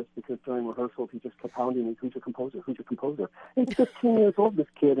hilarious because during rehearsals, he just kept pounding me, who's your composer? Who's your composer? He's 15 years old, this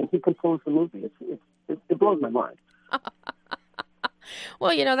kid, and he composed the movie. It blows my mind.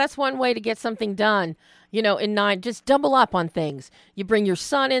 Well, that's one way to get something done. In 9, just double up on things. You bring your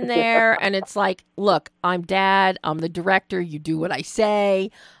son in there, and it's like, look, I'm dad, I'm the director, you do what I say.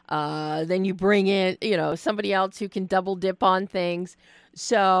 Then you bring in, somebody else who can double dip on things.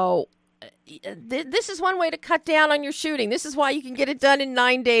 So this is one way to cut down on your shooting. This is why you can get it done in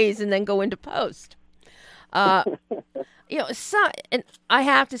 9 days and then go into post. And I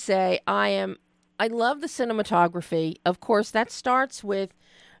have to say, I love the cinematography. Of course, that starts with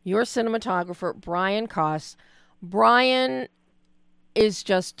your cinematographer, Brian Koss. Brian is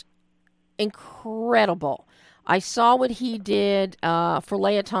just incredible. I saw what he did for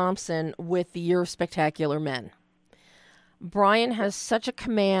Leah Thompson with The Year of Spectacular Men. Brian has such a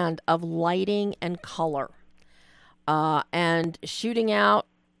command of lighting and color. And shooting out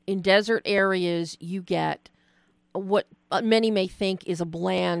in desert areas, you get what many may think is a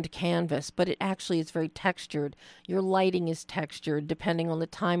bland canvas, but it actually is very textured. Your lighting is textured depending on the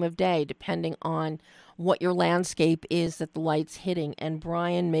time of day, depending on what your landscape is that the light's hitting, and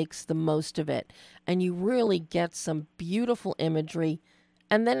Brian makes the most of it. And you really get some beautiful imagery,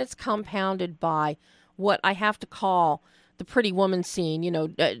 and then it's compounded by what I have to call the pretty woman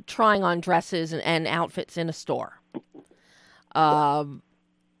scene, trying on dresses and outfits in a store.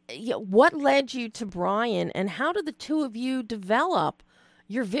 What led you to Brian, and how did the two of you develop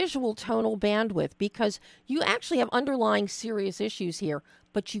your visual tonal bandwidth? Because you actually have underlying serious issues here,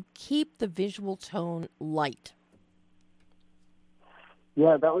 but you keep the visual tone light.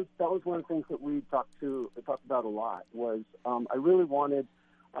 Yeah, that was one of the things that we talked about a lot. Was I really wanted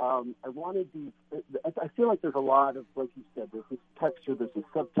these. I feel like there's a lot of, like you said, there's this texture, there's this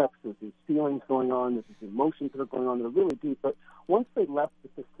subtext, there's these feelings going on, there's these emotions that are going on that are really deep. But once they left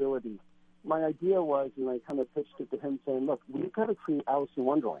the facility, my idea was, and I kind of pitched it to him, saying, "Look, we've got to create Alice in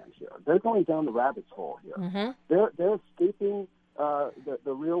Wonderland here. They're going down the rabbit's hole here. Mm-hmm. They're escaping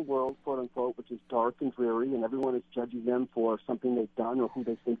the real world, quote unquote, which is dark and dreary, and everyone is judging them for something they've done or who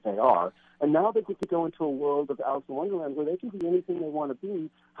they think they are. And now they get to go into a world of Alice in Wonderland where they can be anything they want to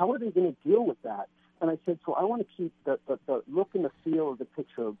be. How are they going to deal with that?" And I said, so I want to keep the look and the feel of the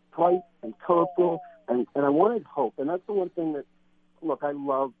picture bright and colorful, and I wanted hope. And that's the one thing that, look, I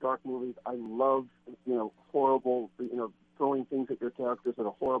love dark movies. I love, horrible, throwing things at your characters that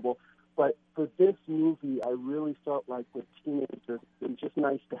are horrible. But for this movie, I really felt like with teenagers, it was just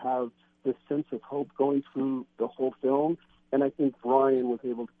nice to have this sense of hope going through the whole film. And I think Brian was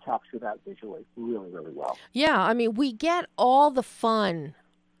able to capture that visually really, really well. Yeah, I mean, we get all the fun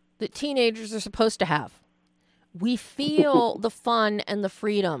that teenagers are supposed to have. We feel the fun and the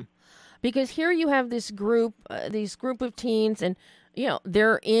freedom. Because here you have this group of teens, and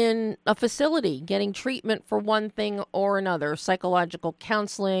they're in a facility getting treatment for one thing or another, psychological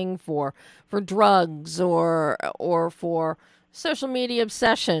counseling for drugs or for social media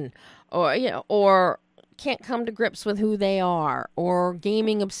obsession, or can't come to grips with who they are, or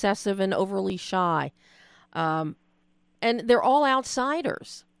gaming obsessive and overly shy. And they're all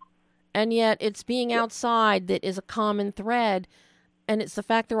outsiders. And yet it's being outside that is a common thread, and it's the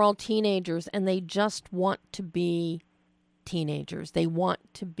fact they're all teenagers and they just want to be teenagers. They want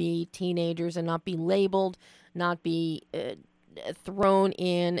to be teenagers and not be labeled, not be thrown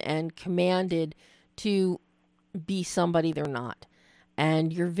in and commanded to be somebody they're not.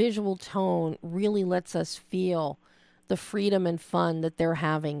 And your visual tone really lets us feel the freedom and fun that they're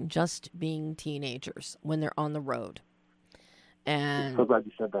having just being teenagers when they're on the road. And I'm so glad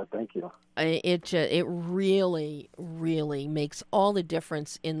you said that. Thank you. It really, really makes all the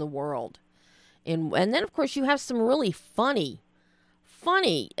difference in the world. And then, of course, you have some really funny,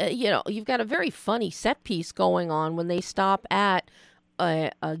 you've got a very funny set piece going on when they stop at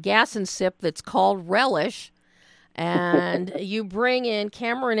a gas and sip that's called Relish. And you bring in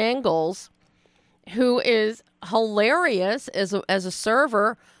Cameron Ingalls, who is hilarious as a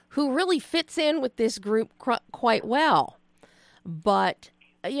server, who really fits in with this group quite well. But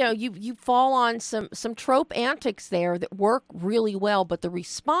you fall on some trope antics there that work really well, but the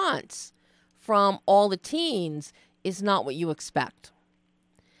response from all the teens is not what you expect.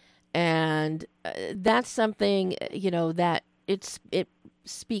 And that's something, that it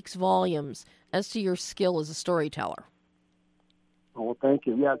speaks volumes as to your skill as a storyteller. Oh, well, thank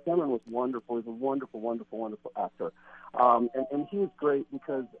you. Yeah, Cameron was wonderful. He's a wonderful, wonderful, wonderful actor. And he was great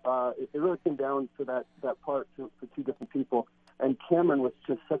because it really came down to that part for two different people. And Cameron was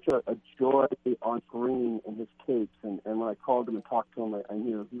just such a joy on screen in his tapes. And when I called him and talked to him, I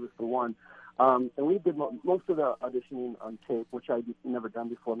knew he was the one. And we did most of the auditioning on tape, which I'd never done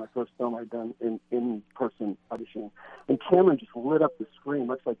before. My first film I'd done in-person auditioning. And Cameron just lit up the screen,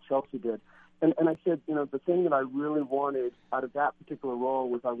 much like Chelsea did. And I said, the thing that I really wanted out of that particular role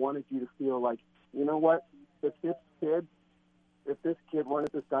was I wanted you to feel like, you know what, if this kid went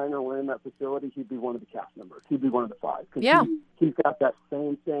at this diner or went in that facility, he'd be one of the cast members. He'd be one of the five. Yeah. He's got that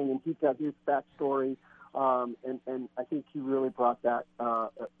same thing, and he's got his backstory. And I think he really brought that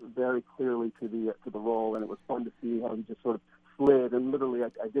very clearly to the role, and it was fun to see how he just sort of slid, and literally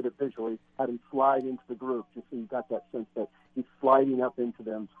I did it visually, had him slide into the group, just so you got that sense that he's sliding up into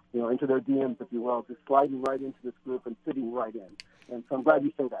them, into their DMs, if you will, just sliding right into this group and fitting right in. And so I'm glad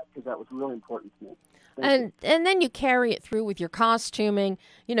you say that, because that was really important to me. And then you carry it through with your costuming.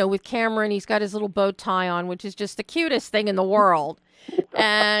 With Cameron, he's got his little bow tie on, which is just the cutest thing in the world.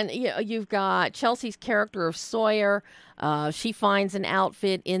 And you've got Chelsea's character of Sawyer. She finds an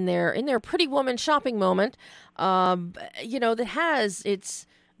outfit in their Pretty Woman shopping moment, that has, it's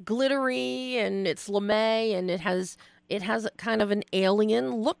glittery and it's lame and it has it has a kind of an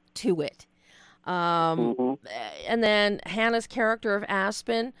alien look to it. And then Hannah's character of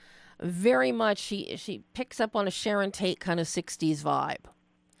Aspen, very much she picks up on a Sharon Tate kind of 60s vibe.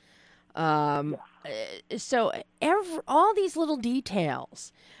 So all these little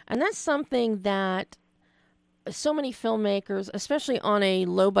details, and that's something that so many filmmakers, especially on a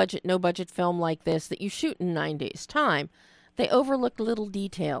low budget, no budget film like this that you shoot in 9 days' time, they overlook little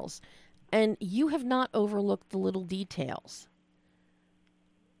details. And you have not overlooked the little details.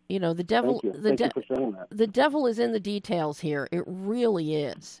 You know, the devil. Thank you for saying that. The devil is in the details here. It really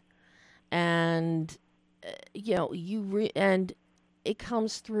is, and and it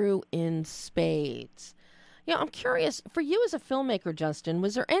comes through in spades. You know, I'm curious for you as a filmmaker, Justin.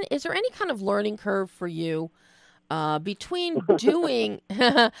 Is there any kind of learning curve for you between doing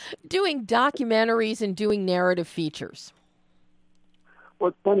doing documentaries and doing narrative features? Well,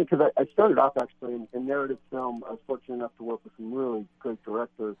 it's funny because I started off actually in narrative film. I was fortunate enough to work with some really great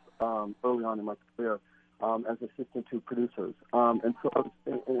directors early on in my career as assistant to producers. And so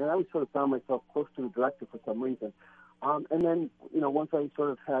I always sort of found myself close to the director for some reason. And then, once I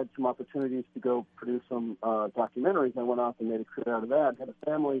sort of had some opportunities to go produce some documentaries, I went off and made a career out of that, had a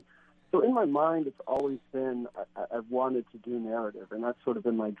family. So in my mind, it's always been I've wanted to do narrative, and that's sort of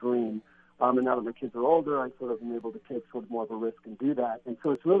been my dream. And now that my kids are older, I sort of am able to take sort of more of a risk and do that. And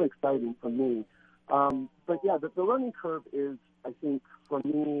so it's really exciting for me. But yeah, the learning curve is, I think, for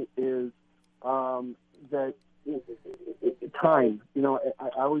me is that time. I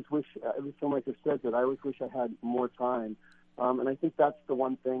always wish, every filmmaker says that, I always wish I had more time. And I think that's the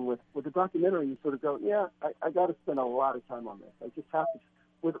one thing with the documentary, you sort of go, yeah, I got to spend a lot of time on this. I just have to.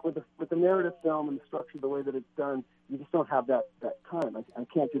 With the narrative film and the structure, the way that it's done, you just don't have that time. I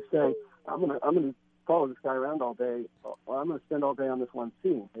can't just say, I'm gonna follow this guy around all day, or I'm gonna spend all day on this one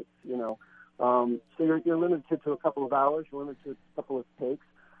scene. It's, so you're limited to a couple of hours, you're limited to a couple of takes.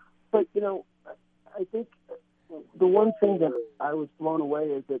 But I think the one thing that I was blown away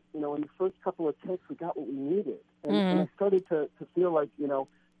is that in the first couple of takes we got what we needed, and I started to feel like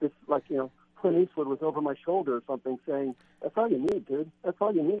this Clint Eastwood was over my shoulder or something, saying, "That's all you need, dude. That's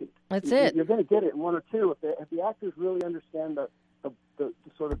all you need. That's it. You're going to get it in one or two if the actors really understand the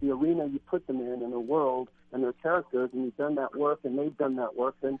sort of the arena you put them in the world and their characters, and you've done that work and they've done that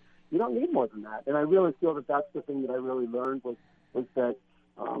work, then you don't need more than that." And I really feel that that's the thing that I really learned was that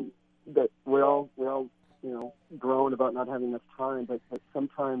that we all groan about not having enough time, but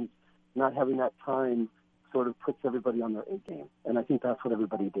sometimes not having that time sort of puts everybody on their A game. And I think that's what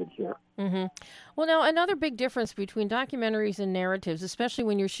everybody did here. Mm-hmm. Well, now, another big difference between documentaries and narratives, especially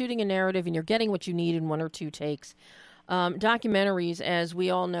when you're shooting a narrative and you're getting what you need in one or two takes. Documentaries, as we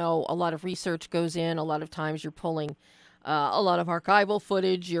all know, a lot of research goes in. A lot of times you're pulling a lot of archival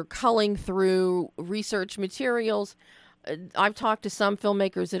footage. You're culling through research materials. I've talked to some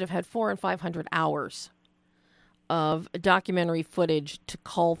filmmakers that have had 400 and 500 hours of documentary footage to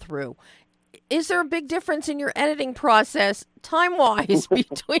cull through. Is there a big difference in your editing process, time-wise,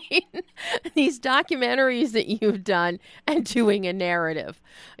 between these documentaries that you've done and doing a narrative?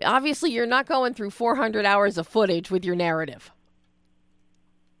 Obviously, you're not going through 400 hours of footage with your narrative.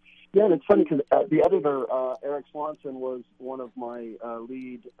 Yeah, and it's funny because the editor, Eric Swanson, was one of my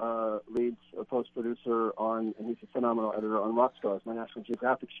leads, post-producer on, and he's a phenomenal editor on Rockstars, my National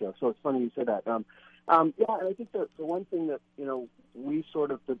Geographic show. So it's funny you say that. Yeah, and I think that the one thing that, we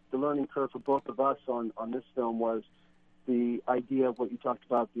sort of, the learning curve for both of us on this film was the idea of what you talked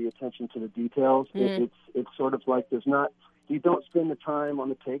about, the attention to the details. Mm-hmm. It's sort of like you don't spend the time on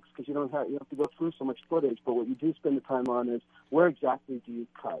the takes because you have to go through so much footage, but what you do spend the time on is where exactly do you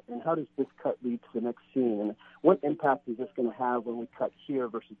cut, and how does this cut lead to the next scene, and what impact is this going to have when we cut here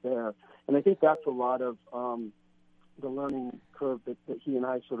versus there. And I think that's a lot of the learning curve that he and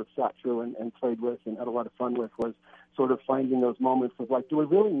I sort of sat through and played with and had a lot of fun with, was sort of finding those moments of like, do we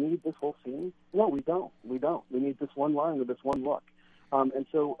really need this whole scene? No, we don't. We need this one line or this one look. And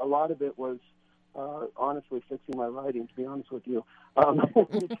so a lot of it was honestly fixing my writing, to be honest with you,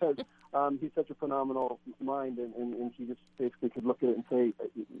 because he's such a phenomenal mind, and he just basically could look at it and say,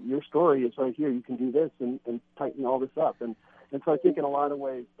 your story is right here, you can do this and tighten all this up. And so I think in a lot of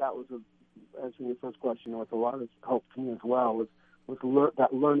ways that was answering your first question, with a lot of help to me as well, was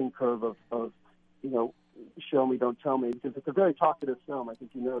that learning curve of show me, don't tell me, because it's a very talkative film. I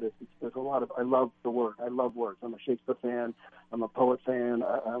think you noticed. There's a lot of, I love the word. I love words. I'm a Shakespeare fan. I'm a poet fan.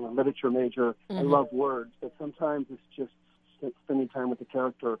 I'm a literature major. Mm-hmm. I love words, but sometimes it's just spending time with the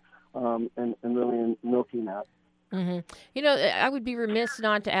character and really milking that. Mm-hmm. I would be remiss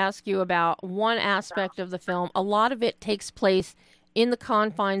not to ask you about one aspect of the film. A lot of it takes place in the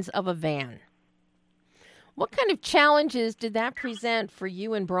confines of a van. What kind of challenges did that present for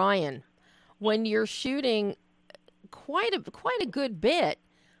you and Brian when you're shooting quite a good bit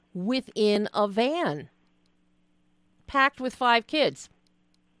within a van packed with 5 kids?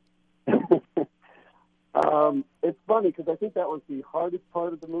 It's funny because I think that was the hardest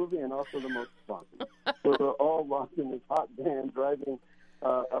part of the movie and also the most fun. We were all locked in this hot van driving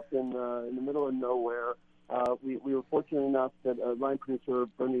up in the middle of nowhere. We were fortunate enough that line producer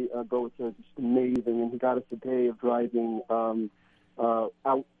Bernie Goetz is just amazing, and he got us a day of driving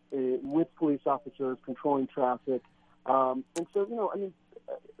out with police officers, controlling traffic. And so,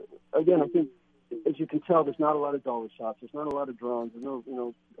 again, I think, as you can tell, there's not a lot of dollar shots. There's not a lot of drones. There's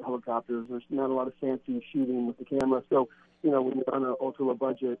no, helicopters. There's not a lot of fancy shooting with the camera. So, when you're on an ultra-low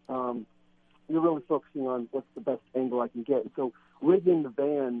budget, you're really focusing on what's the best angle I can get. And so rigging the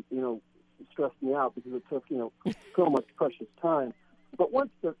van, stressed me out because it took, so much precious time. But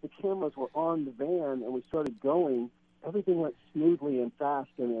once the cameras were on the van and we started going, everything went smoothly and fast,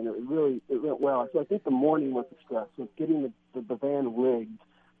 and it went well. So I think the morning was the stress. So getting the van rigged,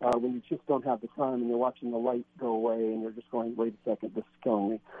 when you just don't have the time and you're watching the light go away and you're just going, wait a second, this is killing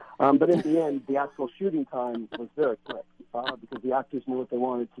me. But in the end, the actual shooting time was very quick because the actors knew what they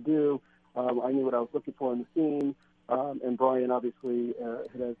wanted to do. I knew what I was looking for in the scene. And Brian obviously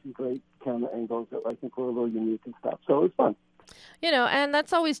had some great camera angles that I think were a little unique and stuff. So it was fun. And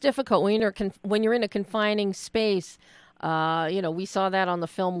that's always difficult when you're in a confining space. We saw that on the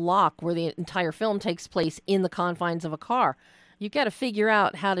film Lock, where the entire film takes place in the confines of a car. You've got to figure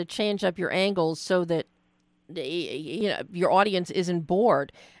out how to change up your angles so that your audience isn't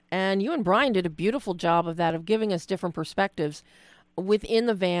bored. And you and Brian did a beautiful job of that, of giving us different perspectives within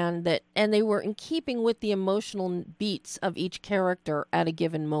the van, and they were in keeping with the emotional beats of each character at a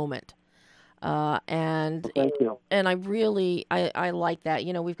given moment. And thank you. And I really I like that.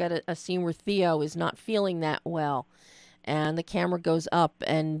 We've got a scene where Theo is not feeling that well, and the camera goes up,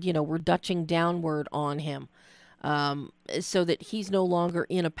 and we're dutching downward on him, so that he's no longer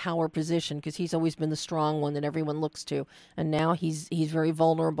in a power position, because he's always been the strong one that everyone looks to, and now he's very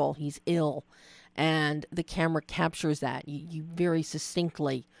vulnerable. He's ill. And the camera captures that. You very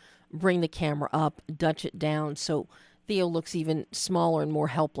succinctly bring the camera up, dutch it down, so Theo looks even smaller and more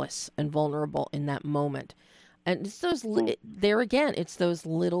helpless and vulnerable in that moment. And it's those it's those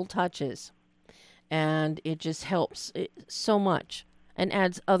little touches, and it just helps so much and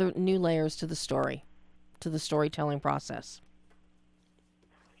adds other new layers to the story, to the storytelling process.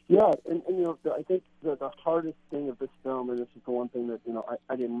 Yeah, and I think the hardest thing of this film, and this is the one thing that,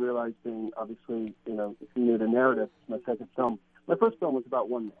 I didn't realize being, obviously, new to narrative, my second film. My first film was about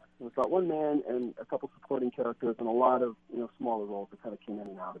one man. It was about one man and a couple supporting characters and a lot of, smaller roles that kind of came in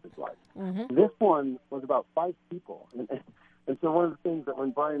and out of his life. Mm-hmm. This one was about 5 people. And so one of the things that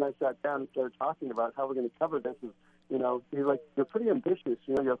when Brian and I sat down and started talking about how we're going to cover this is, he's like, you're pretty ambitious.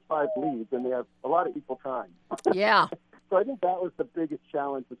 You have 5 leads and they have a lot of equal time. Yeah. So I think that was the biggest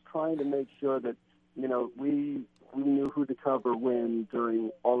challenge, was trying to make sure that, we knew who to cover when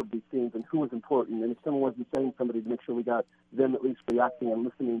during all of these scenes and who was important. And if someone wasn't saying somebody, to make sure we got them at least reacting and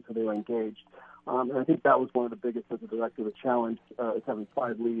listening so they were engaged. And I think that was one of the biggest, as a director, the challenge, is having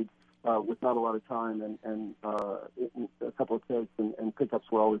 5 leads with not a lot of time, and a couple of takes, and pickups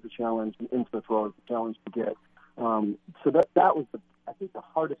were always a challenge, and inserts were always a challenge to get. So that was, I think, the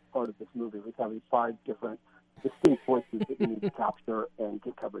hardest part of this movie, was having 5 different distinct voices that you need to capture and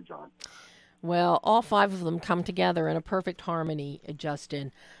get coverage on. Well, all 5 of them come together in a perfect harmony,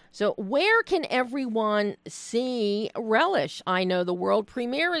 Justin. So where can everyone see Relish? I know the world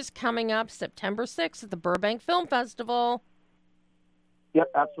premiere is coming up September 6th at the Burbank Film Festival. Yep,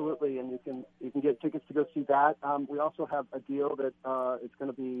 absolutely, and you can get tickets to go see that. We also have a deal that it's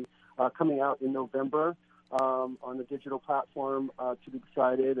going to be coming out in November on the digital platform to be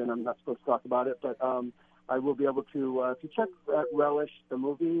decided, and I'm not supposed to talk about it, but I will be able to check Relish, the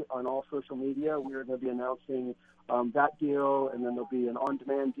movie, on all social media. We're going to be announcing that deal, and then there'll be an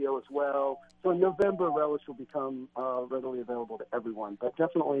on-demand deal as well. So in November, Relish will become readily available to everyone. But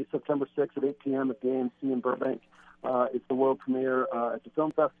definitely September 6th at 8 p.m. at the AMC in Burbank. It's the world premiere at the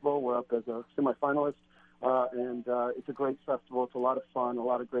film festival. We're up as a semifinalist. And it's a great festival. It's a lot of fun, a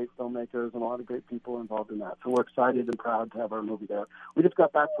lot of great filmmakers, and a lot of great people involved in that. So we're excited and proud to have our movie there. We just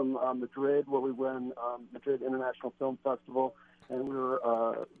got back from Madrid, where we won Madrid International Film Festival, and we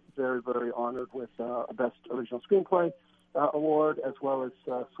were very, very honored with a Best Original Screenplay award, as well as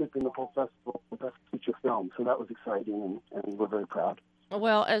sweeping the whole festival with Best Feature Film. So that was exciting, and we're very proud.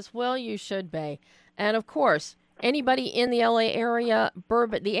 Well, as well you should be. And, of course, anybody in the LA area, the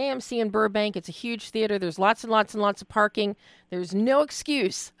AMC in Burbank, it's a huge theater. There's lots and lots and lots of parking. There's no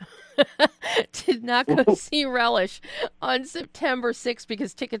excuse to not go see Relish on September 6th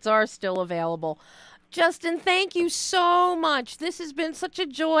because tickets are still available. Justin, thank you so much. This has been such a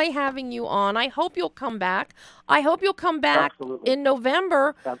joy having you on. I hope you'll come back. I hope you'll come back in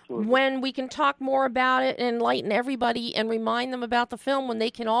November when we can talk more about it and enlighten everybody and remind them about the film when they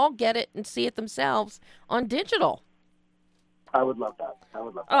can all get it and see it themselves on digital. I would love that.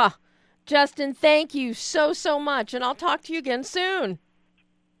 Justin, thank you so, so much, and I'll talk to you again soon.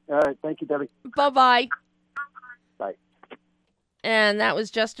 All right. Thank you, Debbie. Bye-bye. Bye. And that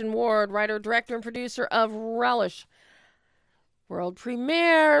was Justin Ward, writer, director, and producer of Relish. World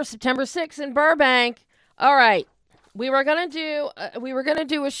premiere September 6th in Burbank. All right, we were gonna do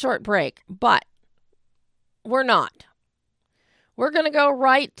a short break, but we're not. We're gonna go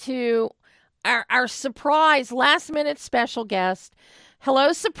right to our surprise last-minute special guest.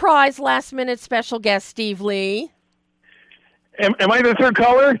 Hello, surprise last-minute special guest, Steve Lee. Am I the third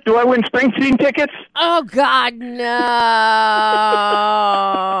caller? Do I win Springsteen tickets? Oh, God, no.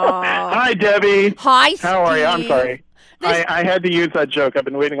 Hi, Debbie. Hi, Steve. How are you? I'm sorry. I had to use that joke. I've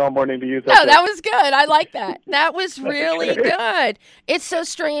been waiting all morning to use that joke. That was good. I like that. That was really good. It's so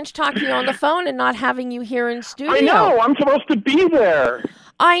strange talking on the phone and not having you here in studio. I know. I'm supposed to be there.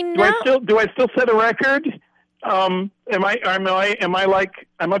 I know. Do I still set a record? Am I like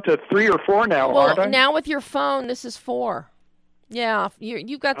I'm up to 3 or 4 now, aren't I? Now with your phone, this is 4. Yeah,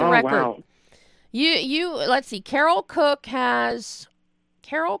 you got the record. Wow. You let's see. Carol Cook has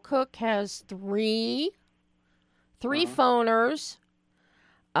 3 phoners.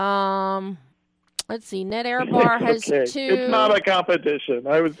 Let's see. Ned Airbar has 2. It's not a competition.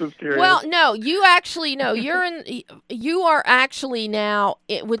 I was just curious. Well, no, you actually no. You are actually now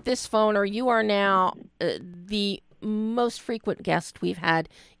with this phoner. You are now the most frequent guest we've had,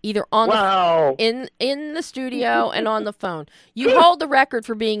 either on in the studio and on the phone. You hold the record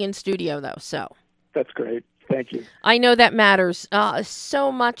for being in studio, though. So that's great. Thank you. I know that matters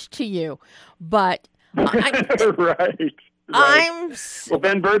so much to you, but right. Well,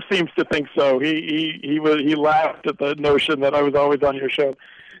 Ben Burt seems to think so. He laughed at the notion that I was always on your show.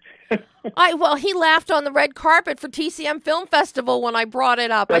 He laughed on the red carpet for TCM Film Festival when I brought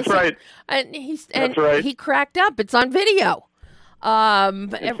it up. That's right. And he cracked up. It's on video. Everyone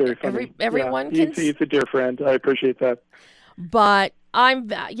can. He's a dear friend. I appreciate that. But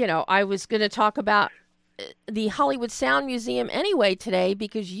I was going to talk about the Hollywood Sound Museum anyway today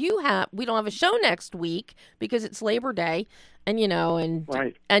because we don't have a show next week because it's Labor Day. And,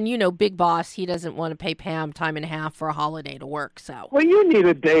 Big Boss, he doesn't want to pay Pam time and a half for a holiday to work. So. Well, you need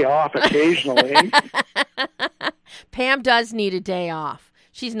a day off occasionally. Pam does need a day off.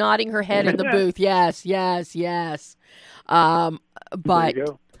 She's nodding her head in the booth. Yes. But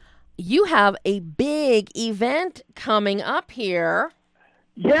you have a big event coming up here.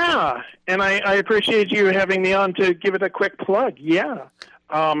 Yeah, and I appreciate you having me on to give it a quick plug. Yeah.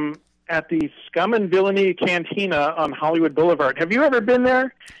 At the Scum and Villainy Cantina on Hollywood Boulevard. Have you ever been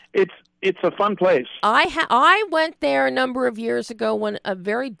there? It's a fun place. I went there a number of years ago when a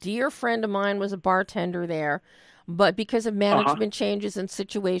very dear friend of mine was a bartender there, but because of management changes and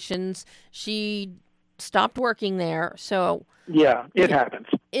situations, she stopped working there. So yeah, it happens.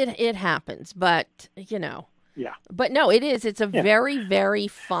 It happens, but Yeah. But no, it is. It's a very, very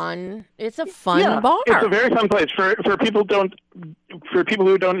fun. It's a fun bar. It's a very fun place for people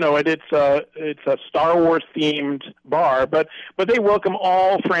who don't know it. It's a Star Wars themed bar, but they welcome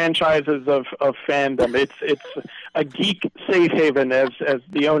all franchises of fandom. It's a geek safe haven, as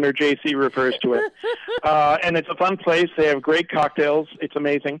the owner JC refers to it. And it's a fun place. They have great cocktails. It's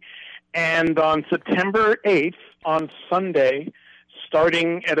amazing. And on September 8th, on Sunday,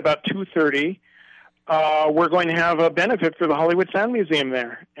 starting at about 2:30. We're going to have a benefit for the Hollywood Sound Museum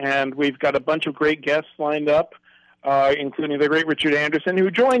there. And we've got a bunch of great guests lined up, including the great Richard Anderson,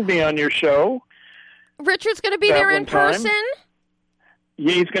 who joined me on your show. Richard's going to be there in person?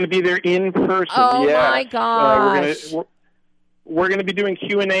 Yeah, he's going to be there in person. Oh, my gosh. We're going to be doing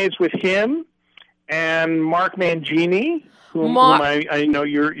Q&As with him and Mark Mangini, whom I know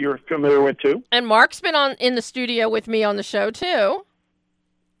you're familiar with, too. And Mark's been in the studio with me on the show, too.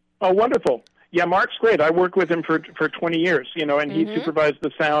 Oh, wonderful. Yeah, Mark's great. I worked with him for 20 years, and he supervised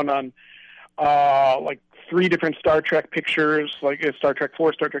the sound on like 3 different Star Trek pictures, like Star Trek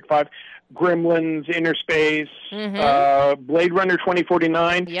 4, Star Trek 5, Gremlins, Inner Space, Blade Runner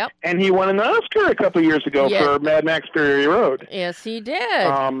 2049. Yep. And he won an Oscar a couple of years ago for Mad Max Fury Road. Yes, he did.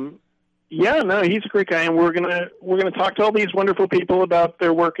 Yeah, no, he's a great guy, and we're gonna talk to all these wonderful people about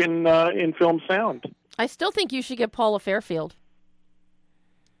their work in film sound. I still think you should get Paula Fairfield.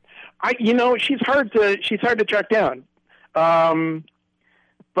 She's hard to track down.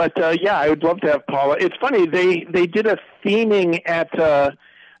 But I would love to have Paula. It's funny, they did a theming at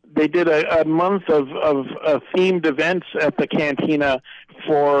they did a month of themed events at the Cantina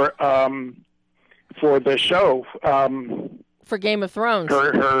for the show. For Game of Thrones.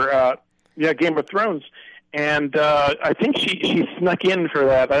 Game of Thrones. And I think she snuck in for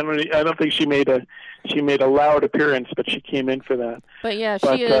that. I don't think she made a loud appearance, but she came in for that. But yeah,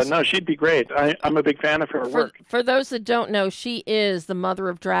 she is. No, she'd be great. I'm a big fan of her work. For those that don't know, she is the mother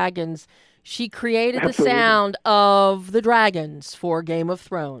of dragons. She created the sound of the dragons for Game of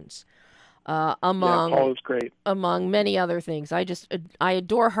Thrones. Paula's great. Among many other things. I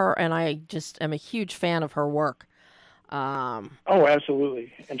adore her, and I just am a huge fan of her work. Oh,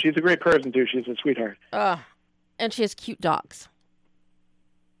 absolutely. And she's a great person, too. She's a sweetheart. And she has cute dogs.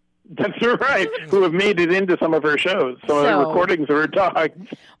 That's right. Who have made it into some of her shows. Some of the recordings of her dogs.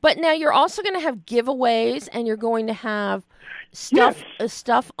 But now you're also going to have giveaways, and you're going to have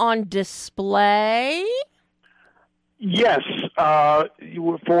stuff on display. Yes.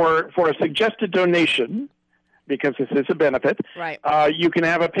 For a suggested donation, because this is a benefit, right? You can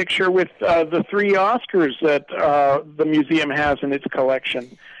have a picture with the 3 Oscars that the museum has in its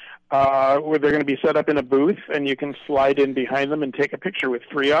collection, where they're going to be set up in a booth, and you can slide in behind them and take a picture with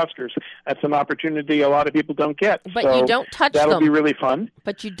 3 Oscars. That's an opportunity a lot of people don't get. But you don't touch them. That'll be really fun.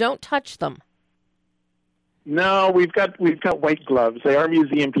 But you don't touch them. No, we've got white gloves. They are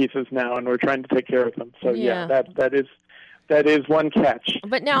museum pieces now, and we're trying to take care of them. So that is one catch.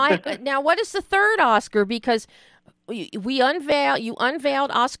 But now what is the 3rd Oscar? Because you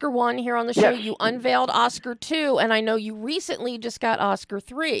unveiled Oscar 1 here on the show. Yes. You unveiled Oscar 2, and I know you recently just got Oscar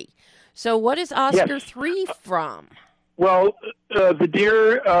 3. So what is Oscar 3 from? Well, the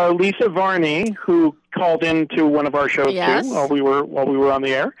dear Lisa Varney, who called into one of our shows too while we were on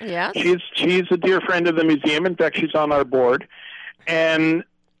the air. Yes. She's a dear friend of the museum. In fact, she's on our board, and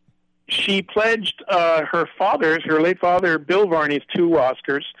she pledged her late father, Bill Varney's 2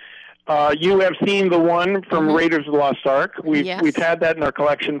 Oscars. You have seen the one from Raiders of the Lost Ark. We've had that in our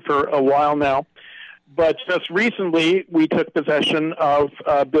collection for a while now. But just recently, we took possession of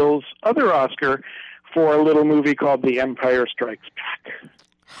Bill's other Oscar for a little movie called The Empire Strikes Back.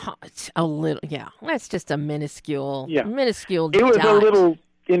 It's a little, that's just a minuscule It dot. was a little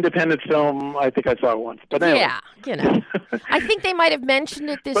independent film. I think I saw it once. But anyway. I think they might have mentioned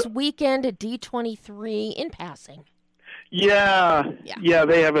it this weekend at D23 in passing. Yeah,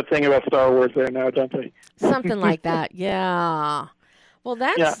 they have a thing about Star Wars there now, don't they? Something like that, yeah. Well,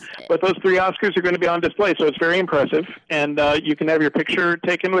 that's... Yeah, but those 3 Oscars are going to be on display, so it's very impressive, and you can have your picture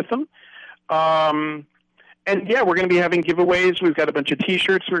taken with them. And we're going to be having giveaways. We've got a bunch of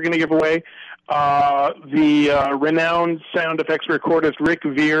T-shirts we're going to give away. The renowned sound effects recordist Rick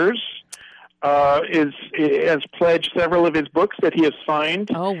Veers has pledged several of his books that he has signed,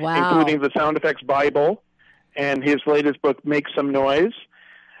 including the Sound Effects Bible and his latest book, Make Some Noise.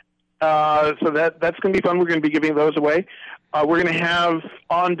 So that's going to be fun. We're going to be giving those away. We're going to have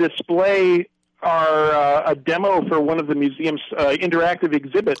on display a demo for one of the museum's interactive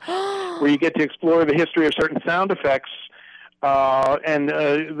exhibits where you get to explore the history of certain sound effects. And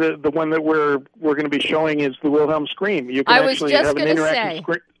the one that we're going to be showing is the Wilhelm Scream. You can actually have an interactive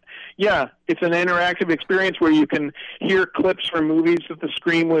screen. Yeah, it's an interactive experience where you can hear clips from movies that the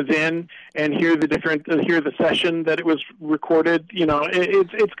Scream was in and hear the session that it was recorded.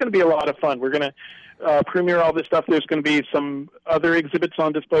 It's going to be a lot of fun. We're going to premiere all this stuff. There's going to be some other exhibits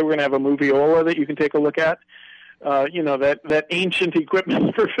on display. We're going to have a moviola that you can take a look at. That ancient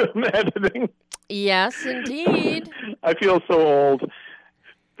equipment for film editing. Yes, indeed. I feel so old.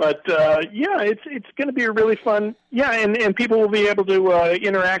 But, it's going to be a really fun... Yeah, and people will be able to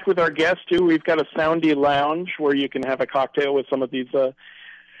interact with our guests, too. We've got a soundy lounge where you can have a cocktail with some of these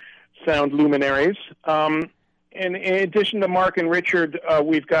sound luminaries. And in addition to Mark and Richard,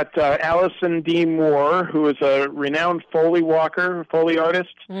 we've got Allison D. Moore, who is a renowned Foley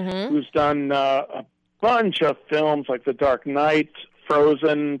artist, who's done a bunch of films like The Dark Knight,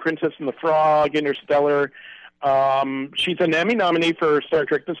 Frozen, Princess and the Frog, Interstellar. She's an Emmy nominee for Star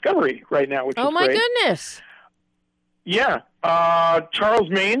Trek Discovery right now, which is great. Oh, my goodness. Yeah. Charles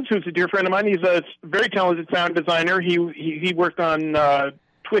Maines, who's a dear friend of mine, he's a very talented sound designer. He worked on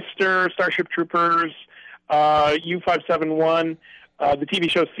Twister, Starship Troopers, U-571, the TV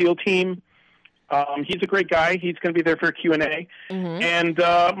show SEAL Team. He's a great guy. He's going to be there for a Q&A. And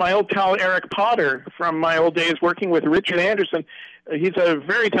my old pal Eric Potter from my old days working with Richard Anderson, he's a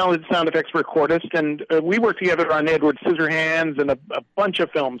very talented sound effects recordist, and we worked together on Edward Scissorhands and a bunch of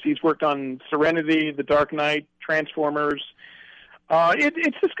films. He's worked on Serenity, The Dark Knight, Transformers.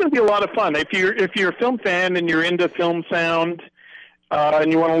 It's just going to be a lot of fun. If you're a film fan and you're into film sound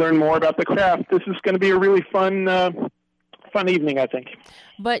and you want to learn more about the craft, this is going to be a really fun evening, I think.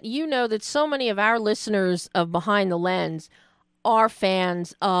 But you know that so many of our listeners of Behind the Lens are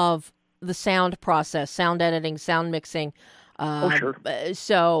fans of the sound process, sound editing, sound mixing. Sure.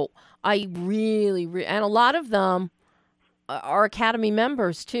 So I really, and a lot of them are Academy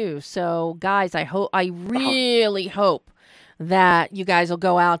members too. So guys, I really hope that you guys will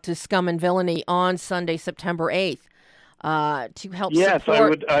go out to Scum and Villainy on Sunday, September 8th. To help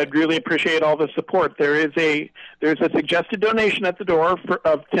support. I'd really appreciate all the support. There's a suggested donation at the door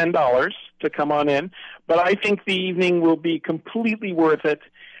of $10 to come on in, but I think the evening will be completely worth it,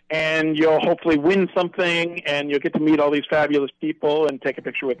 and you'll hopefully win something, and you'll get to meet all these fabulous people and take a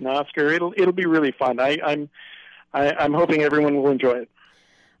picture with Oscar. It'll be really fun. I'm hoping everyone will enjoy it.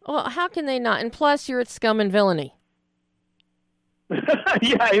 Well, how can they not? And plus, you're at Scum and Villainy.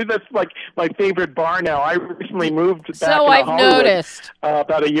 Yeah, that's like my favorite bar now. I recently moved back so to I've Hollywood, noticed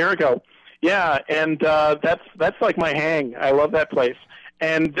about a year ago. Yeah, and that's like my hang. I love that place.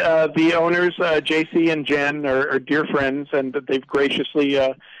 And the owners, JC and Jen, are dear friends, and they've graciously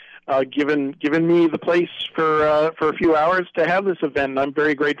given me the place for a few hours to have this event. And I'm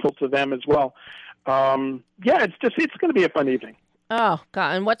very grateful to them as well. Yeah, it's going to be a fun evening. Oh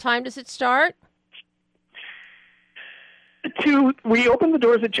God! And what time does it start? We open the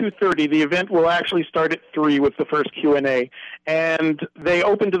doors at 2:30. The event will actually start at 3 with the first Q&A, and they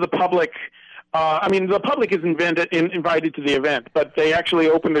open to the public. The public is invited to the event, but they actually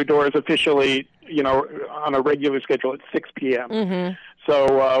open their doors officially, on a regular schedule at 6 p.m. Mm-hmm.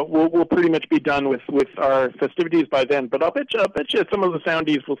 So we'll pretty much be done with our festivities by then. But I'll bet you some of the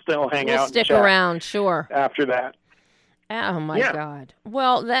soundies will still hang out. Stick around, sure. After that. Oh my God!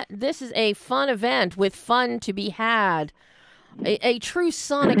 Well, this is a fun event with fun to be had. A true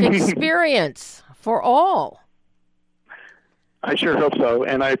sonic experience for all. I sure hope so,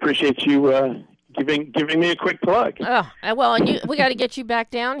 and I appreciate you giving me a quick plug. Oh, well, and we got to get you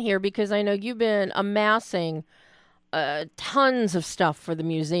back down here because I know you've been amassing tons of stuff for the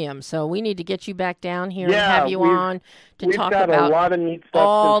museum. So we need to get you back down here and have you on to talk about a lot of neat stuff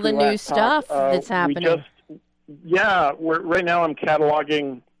all the new stuff that's happening. Right now I'm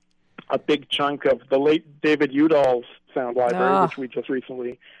cataloging a big chunk of the late David Udall's sound library, which we just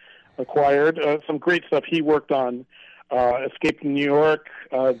recently acquired. Some great stuff he worked on. Escape from New York,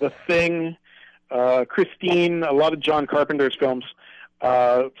 The Thing, Christine, a lot of John Carpenter's films.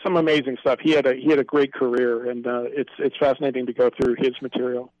 Some amazing stuff. He had a great career, and it's fascinating to go through his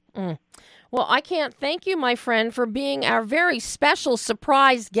material. Mm. Well, I can't thank you, my friend, for being our very special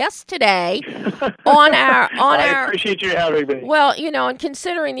surprise guest today I appreciate you having me. Well, and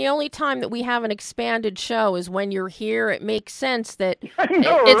considering the only time that we have an expanded show is when you're here, it makes sense that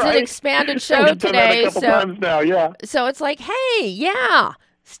it's an expanded show today. I've done that a couple times now, yeah. So it's like, hey, yeah,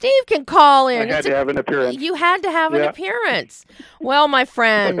 Steve can call in. I had to have an appearance. You had to have an appearance. Well, my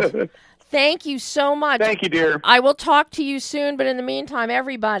friend, thank you so much. Thank you, dear. I will talk to you soon, but in the meantime,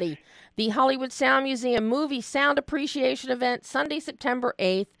 everybody, the Hollywood Sound Museum Movie Sound Appreciation Event, Sunday, September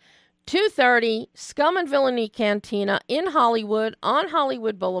 8th, 2:30, Scum and Villainy Cantina in Hollywood, on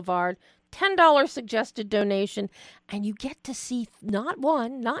Hollywood Boulevard, $10 suggested donation, and you get to see not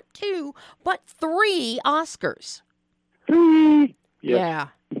one, not two, but 3 Oscars. 3! Yes. Yeah.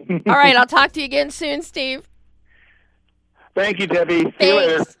 All right, I'll talk to you again soon, Steve. Thank you, Debbie. See you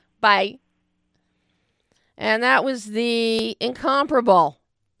later. Bye. And that was the incomparable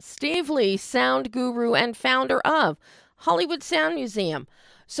Steve Lee, sound guru and founder of Hollywood Sound Museum.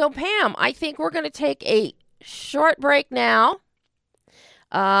 So, Pam, I think we're going to take a short break now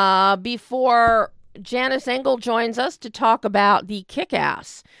before Janice Engel joins us to talk about the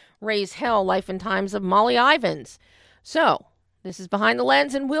kick-ass Raise Hell, Life and Times of Molly Ivins. So, this is Behind the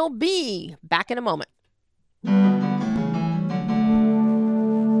Lens, and we'll be back in a moment.